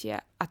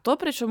cítia. A to,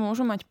 prečo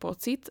môžu mať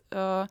pocit,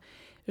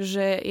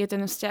 že je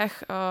ten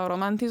vzťah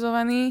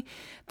romantizovaný,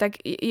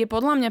 tak je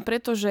podľa mňa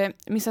preto, že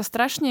my sa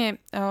strašne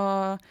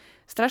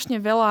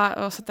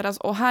veľa sa teraz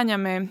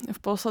oháňame v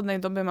poslednej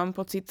dobe, mám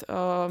pocit,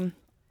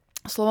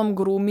 slovom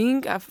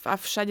grooming a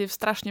všade v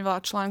strašne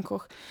veľa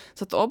článkoch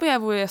sa to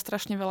objavuje a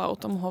strašne veľa o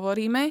tom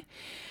hovoríme.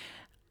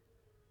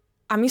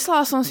 A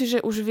myslela som si, že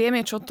už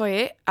vieme, čo to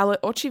je,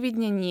 ale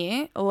očividne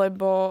nie,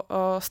 lebo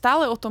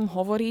stále o tom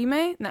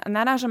hovoríme,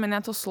 narážame na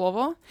to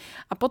slovo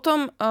a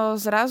potom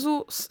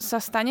zrazu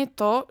sa stane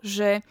to,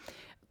 že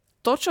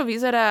to, čo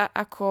vyzerá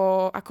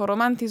ako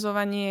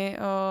romantizovanie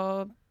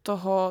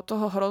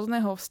toho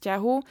hrozného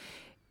vzťahu,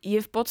 je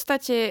v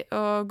podstate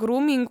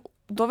grooming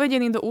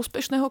dovedený do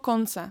úspešného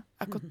konca.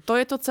 To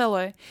je to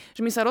celé.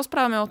 Že my sa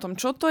rozprávame o tom,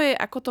 čo to je,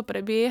 ako to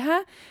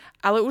prebieha,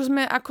 ale už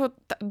sme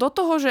do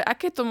toho, že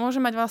aké to môže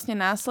mať vlastne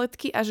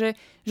následky a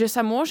že sa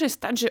môže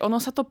stať, že ono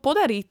sa to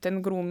podarí, ten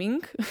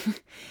grooming.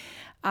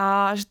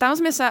 A že tam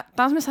sme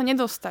sa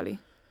nedostali.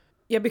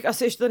 Já bych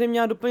asi ještě tady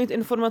měla doplnit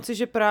informaci,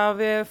 že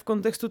právě v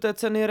kontextu té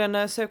ceny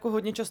René se jako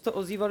hodně často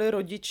ozývali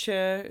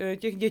rodiče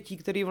těch dětí,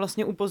 kteří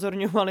vlastně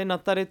upozorňovali na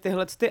tady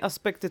tyhle ty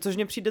aspekty, což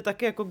mně přijde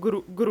taky jako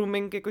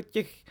grooming, jako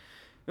těch,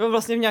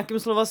 vlastně v nějakém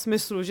slova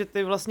smyslu, že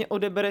ty vlastně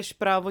odebereš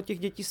právo těch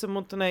dětí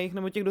samotných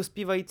nebo těch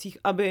dospívajících,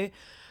 aby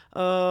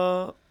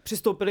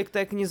přistoupili k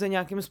té knize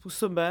nějakým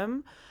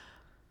způsobem.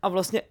 A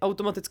vlastně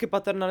automaticky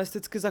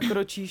paternalisticky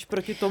zakročíš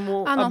proti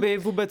tomu, ano. Aby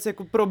vůbec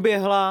jako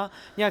proběhla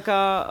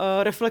nějaká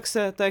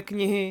reflexe té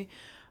knihy,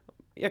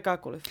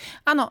 jakákoliv.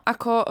 Áno,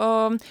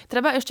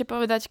 treba ešte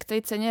povedať k tej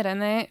cene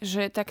René,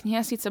 že tá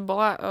kniha síce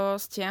bola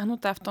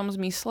stiahnutá v tom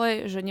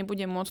zmysle, že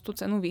nebude môcť tú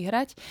cenu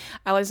vyhrať,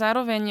 ale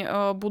zároveň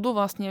budú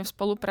vlastne v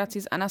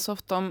spolupráci s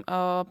Anasoftom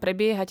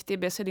prebiehať tie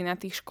besedy na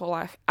tých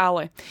školách.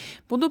 Ale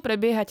budú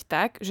prebiehať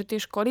tak, že tie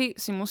školy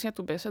si musia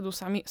tú besedu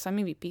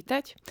sami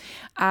vypýtať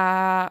a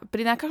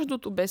na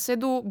každú tú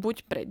besedu,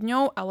 buď pred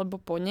ňou alebo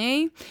po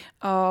nej,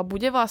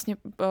 bude vlastne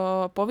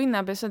povinná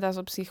beseda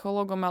so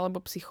psychológom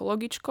alebo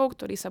psychologičkou,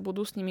 ktorí sa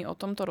budú s nimi o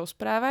tomto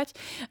rozprávať.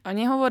 A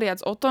nehovoriac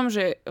o tom,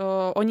 že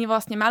oni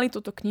vlastne mali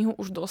túto knihu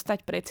už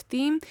dostať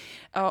predtým.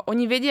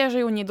 Oni vedia,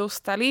 že ju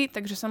nedostali,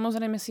 takže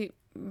samozrejme si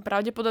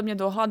pravdepodobne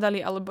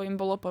dohľadali, alebo im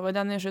bolo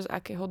povedané, že z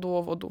akého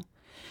dôvodu.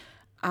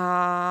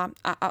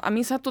 A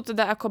my sa tu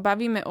teda ako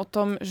bavíme o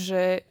tom,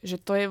 že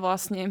to je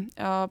vlastne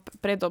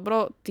pre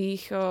dobro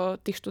tých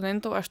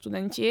študentov a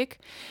študentiek,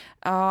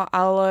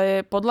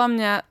 ale podľa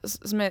mňa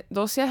sme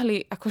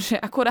dosiahli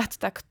akože akurát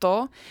tak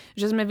to,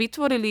 že sme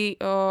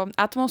vytvorili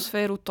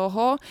atmosféru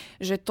toho,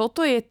 že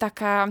toto je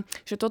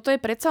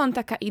predsa len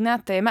taká iná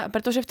téma,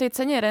 pretože v tej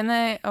cene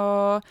René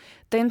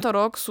tento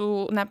rok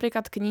sú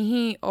napríklad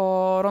knihy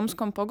o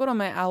rómskom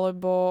pogrome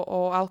alebo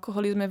o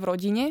alkoholizme v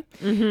rodine.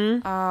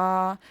 Mm-hmm.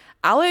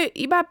 Ale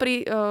iba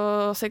pri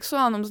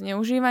sexuálnom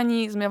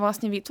zneužívaní sme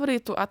vlastne vytvorili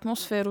tú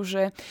atmosféru,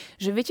 že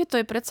viete, to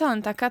je predsa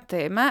len taká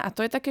téma a to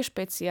je také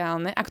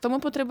špeciálne a k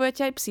tomu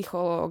potrebujete aj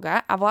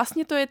psychológa a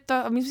vlastne to je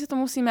to, my si to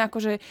musíme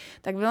akože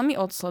tak veľmi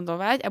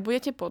odsledovať a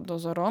budete pod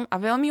dozorom a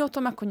veľmi o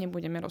tom ako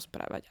nebudeme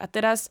rozprávať. A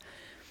teraz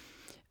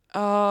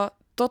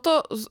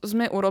toto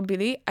sme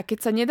urobili a keď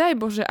sa nedaj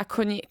Bože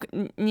ako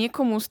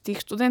niekomu z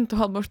tých študentov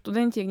alebo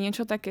študentiek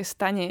niečo také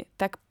stane,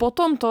 tak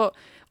potom to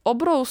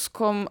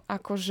obrovskom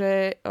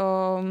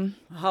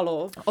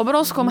halo,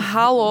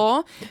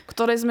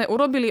 ktoré sme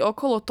urobili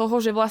okolo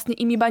toho, že vlastne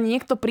im iba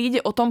niekto príde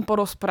o tom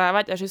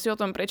porozprávať a že si o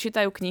tom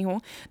prečítajú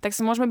knihu, tak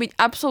si môžeme byť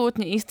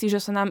absolútne istí,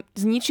 že sa nám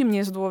s ničím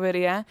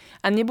nezdôveria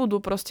a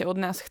nebudú proste od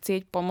nás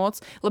chcieť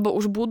pomôcť, lebo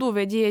už budú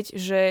vedieť,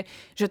 že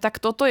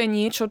tak toto je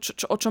niečo,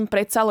 o čom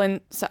predsa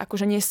len sa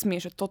akože nesmie,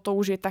 že toto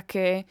už je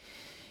také,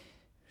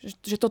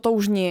 že toto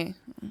už nie.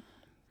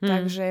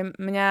 Takže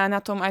mňa na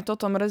tom aj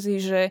toto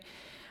mrzí, že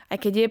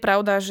aj keď je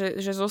pravda,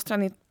 že zo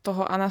strany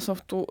toho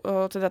Anasoftu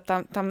teda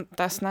tam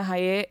tá snaha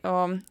je,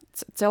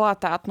 celá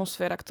tá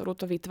atmosféra, ktorú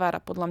to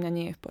vytvára, podľa mňa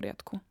nie je v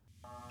poriadku.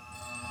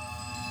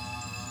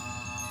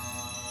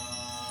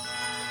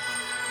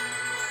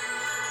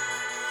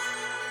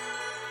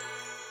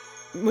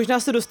 Možná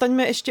se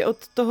dostaňme ještě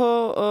od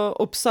toho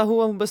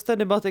obsahu a vůbec té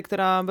debaty,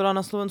 která byla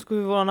na Slovensku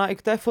vyvolaná i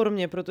k té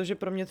formě, protože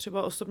pro mě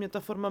třeba osobně ta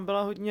forma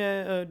byla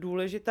hodně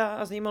důležitá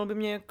a zajímalo by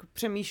mě, jak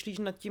přemýšlíš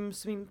nad tím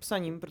svým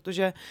psaním,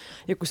 protože,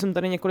 jak už jsem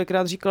tady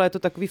několikrát říkala, je to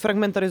takový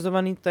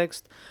fragmentarizovaný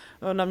text.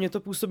 Na mě to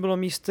působilo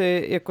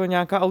místy jako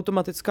nějaká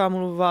automatická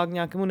mluva k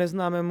nějakému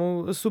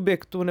neznámému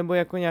subjektu nebo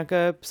jako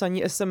nějaké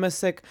psaní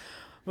SMSek.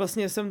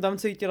 Vlastně jsem tam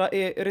cítila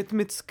i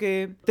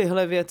rytmicky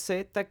tyhle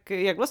věci, tak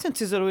jak vlastně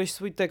cizeluješ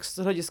svůj text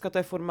z hlediska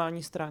té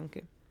formální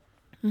stránky?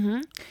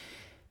 Mm-hmm.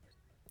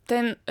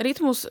 Ten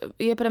rytmus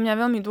je pre mňa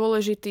veľmi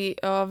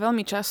dôležitý.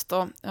 Veľmi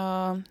často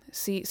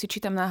si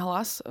čítam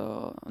nahlas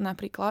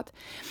napríklad.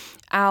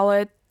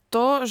 Ale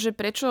to, že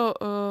prečo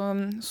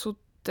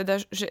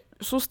že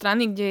sú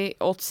strany, kde je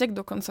odsek,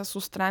 dokonca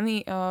sú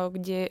strany,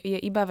 kde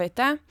je iba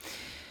veta,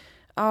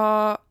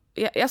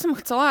 Ja som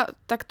chcela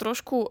tak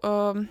trošku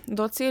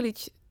docieliť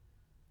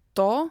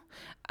to,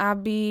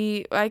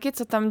 aby aj keď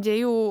sa tam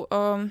dejú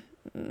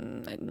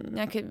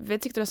nejaké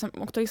veci,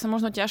 o ktorých sa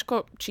možno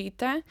ťažko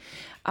číta,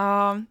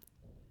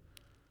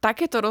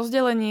 takéto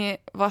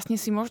rozdelenie vlastne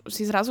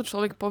si zrazu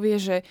človek povie,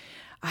 že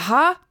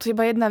aha, to je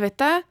iba jedna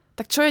veta,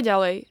 tak čo je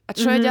ďalej? A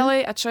čo je ďalej?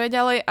 A čo je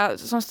ďalej? A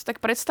som si to tak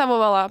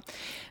predstavovala,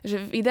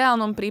 že v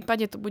ideálnom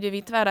prípade to bude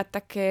vytvárať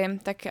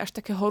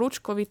také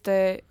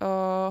horúčkovité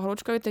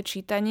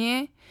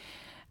čítanie.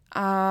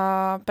 A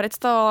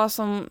predstavovala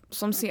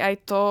som si aj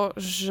to,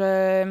 že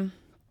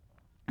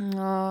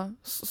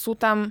sú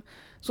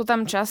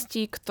tam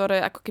časti, ktoré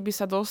ako keby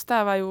sa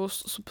dostávajú,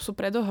 sú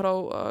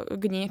predohrou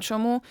k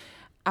niečomu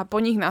a po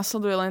nich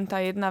nasleduje len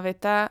tá jedna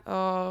veta,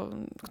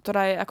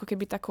 ktorá je ako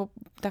keby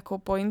takou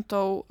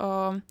pointou.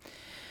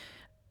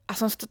 A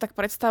som si to tak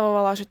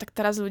predstavovala, že tak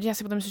teraz ľudia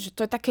si budú myslieť, že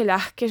to je také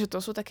ľahké, že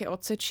to sú také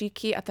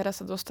odsečíky a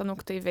teraz sa dostanú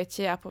k tej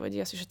vete a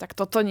povedia si, že tak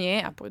toto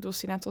nie a pôjdu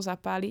si na to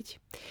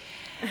zapáliť.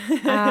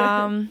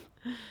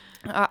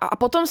 A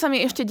potom sa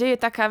mi ešte deje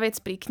taká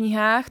vec pri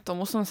knihách,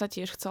 tomu som sa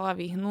tiež chcela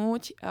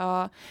vyhnúť,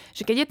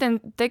 že keď je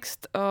ten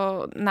text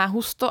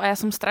nahusto a ja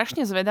som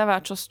strašne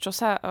zvedavá, čo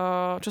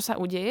sa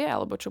udeje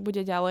alebo čo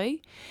bude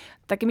ďalej,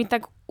 tak mi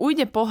tak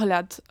ujde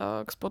pohľad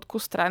k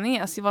spodku strany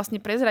a si vlastne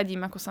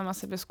prezradím ako sama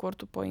sebe skôr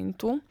tú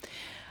pointu.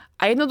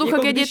 A jednoducho,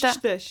 jako keď je ta...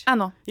 čteš.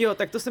 Ano. Jo,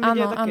 tak to se mi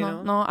děje taky,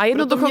 no. A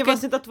jednoducho, proto mě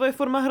vlastně ta tvoje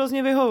forma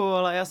hrozně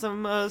vyhovovala. Já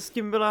jsem s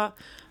tím byla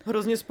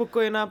hrozně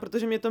spokojená,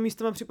 protože mě to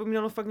místama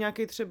připomínalo fakt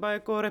nějaký třeba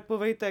jako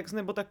rapovej text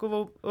nebo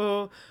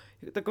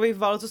takovej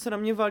val, co se na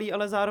mě valí,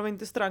 ale zároveň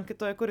ty stránky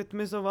to jako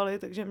rytmizovaly,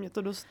 takže mě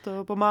to dost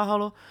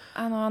pomáhalo.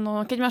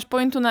 Áno. Keď máš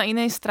pointu na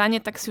inej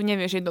strane, tak si ju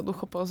nevieš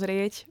jednoducho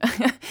pozrieť.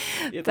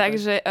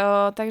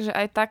 takže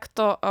aj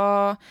takto.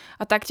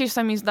 A taktiež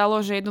sa mi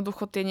zdalo, že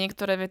jednoducho tie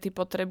niektoré vety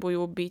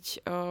potrebujú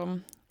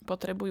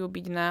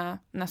byť na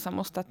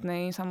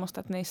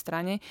samostatnej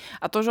strane.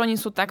 A to, že oni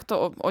sú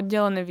takto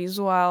oddelené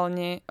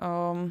vizuálne,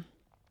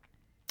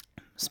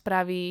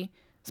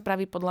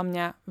 spraví podľa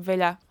mňa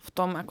veľa v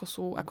tom, ako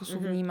sú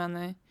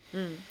vnímané.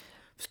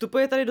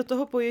 Vstupuje tady do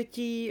toho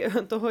pojetí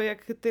toho, jak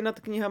ty nad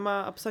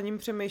knihama a psaním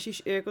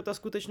přemýšlíš, i jako ta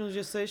skutečnost,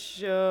 že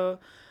seš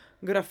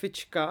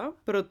grafička,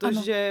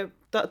 protože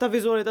ta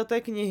vizualita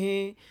té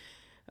knihy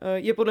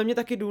je podle mě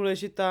taky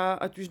důležitá,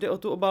 ať už jde o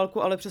tu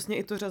obálku, ale přesně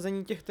i to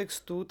řazení těch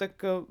textů, tak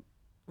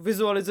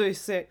vizualizuješ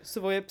si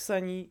svoje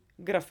psaní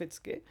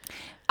graficky?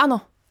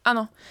 Áno.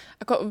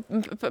 Ako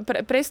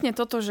presne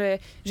toto,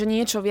 že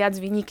niečo viac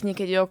vynikne,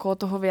 keď je okolo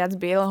toho viac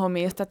bieleho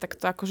miesta, tak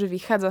to akože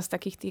vychádza z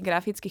takých tých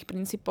grafických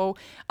princípov.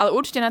 Ale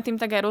určite nad tým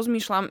tak aj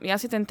rozmýšľam. Ja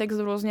si ten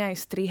text rôzne aj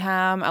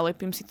strihám a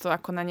lepím si to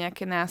ako na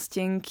nejaké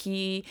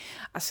nástenky.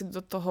 Asi do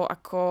toho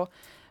ako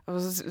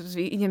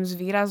idem s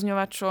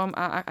výrazňovačom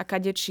a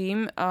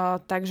kadečím.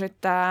 Takže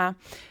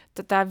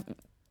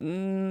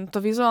to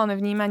vizuálne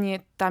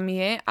vnímanie tam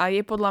je a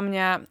je podľa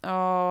mňa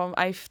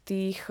aj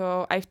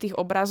v tých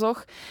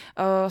obrazoch.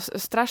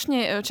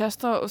 Strašne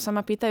často sa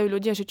ma pýtajú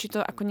ľudia, že či to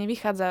ako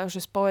nevychádza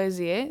že z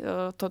poézie,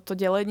 to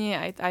delenie,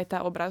 aj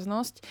tá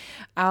obraznosť,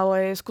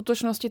 ale v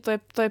skutočnosti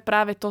to je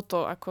práve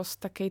toto, ako z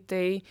takej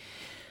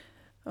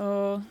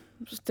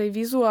tej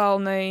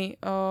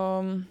vizuálnej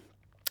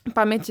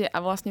pamäte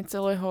a vlastne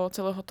celého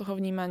toho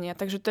vnímania.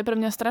 Takže to je pre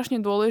mňa strašne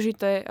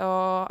dôležité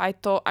aj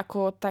to,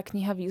 ako tá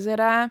kniha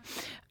vyzerá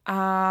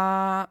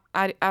a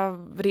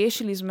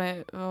riešili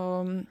sme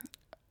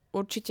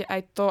určite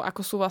aj to,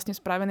 ako sú vlastne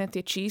spravené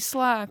tie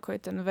čísla, ako je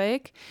ten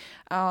vek,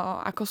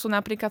 ako sú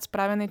napríklad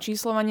spravené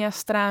číslovania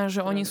strán,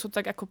 že oni sú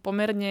tak ako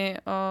pomerne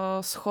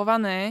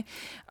schované,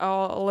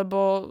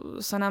 lebo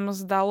sa nám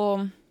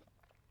zdalo,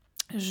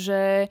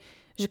 že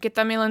keď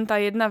tam je len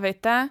tá jedna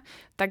veta,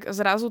 tak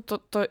zrazu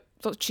to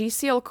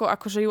čísielko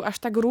akože ju až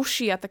tak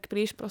ruší a tak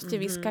príliš proste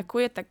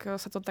vyskakuje, tak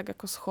sa to tak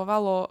ako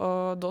schovalo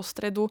do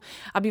stredu,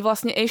 aby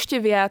vlastne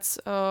ešte viac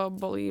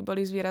boli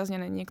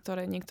zvýraznené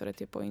niektoré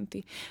tie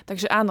pointy.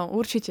 Takže áno,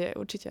 určite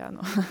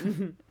áno.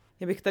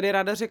 Já bych tady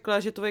ráda řekla,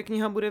 že tvoje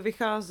kniha bude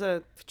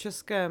vycházet v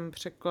českém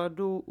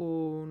překladu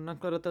u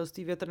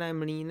nakladatelství Větrné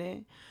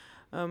mlýny.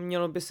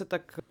 Mělo by se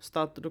tak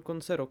stát do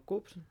konce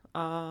roku.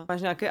 A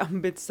máš nějaké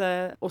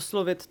ambice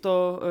oslovit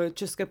to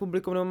české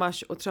publikum, nebo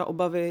máš třeba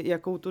obavy,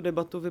 jakou tu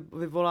debatu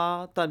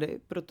vyvolá tady?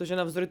 Protože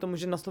navzdory tomu,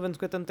 že na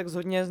Slovensku je ten text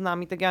hodně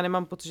známý, tak já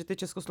nemám pocit, že ty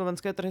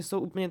československé trhy jsou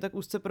úplně tak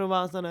úzce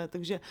provázané,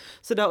 takže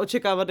se dá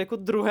očekávat jako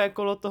druhé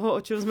kolo toho,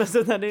 o čem jsme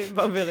se tady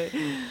bavili.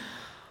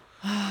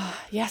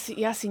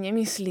 Ja si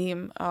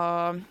nemyslím,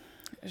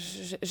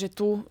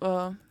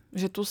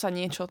 že tu sa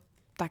niečo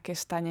také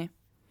stane.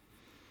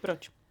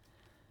 Proč?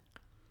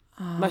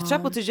 Máš třeba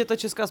pocit, že ta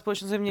česká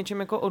společnost je v něčem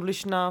jako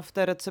odlišná v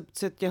té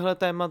recepci těchto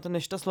témat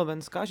než ta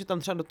slovenská? Že tam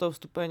třeba do toho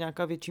vstupuje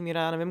nějaká větší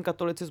míra, já nevím,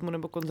 katolicismu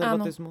nebo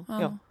konzervatismu?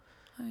 Áno. Jo.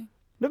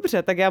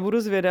 Dobře, tak já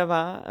budu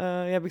zvědavá.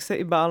 Já bych se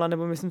i bála,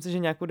 nebo myslím si, že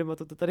nějakou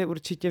debatu to tady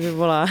určitě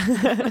vyvolá.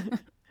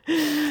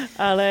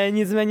 Ale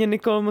nicméně,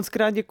 Nikol, moc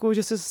krát děkuju,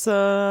 že jsi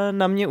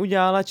na mě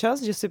udělala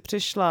čas, že jsi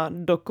přišla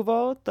do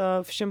kvót.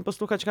 Všem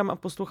posluchačkám a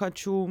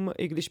posluchačům,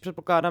 i když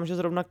předpokládám, že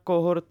zrovna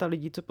kohorta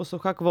lidí, co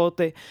poslouchá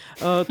kvóty,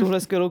 tuhle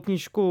skvělou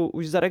knížku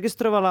už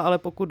zaregistrovala, ale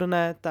pokud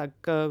ne, tak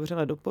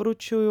vřele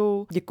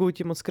doporučuju. Děkuju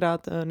ti moc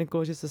krát,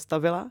 Nikol, že se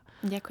stavila.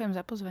 Ďakujem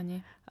za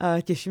pozvanie.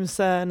 A těším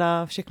se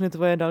na všechny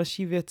tvoje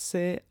další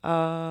věci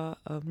a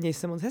měj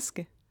se moc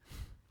hezky.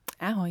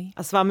 Ahoj.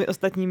 A s vámi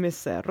ostatními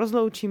se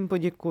rozloučím,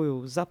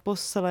 poděkuju za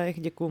poslech,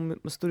 děkuju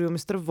studiu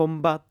Mr.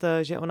 Vombat,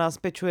 že o nás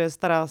pečuje,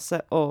 stará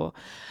se o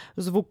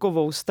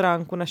zvukovou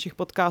stránku našich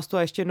podcastů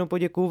a ještě jednou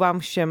poděkuju vám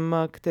všem,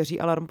 kteří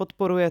Alarm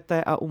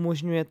podporujete a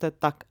umožňujete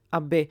tak,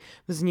 aby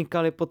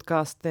vznikaly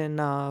podcasty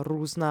na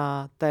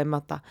různá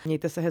témata.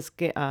 Mějte se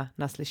hezky a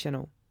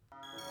naslyšenou.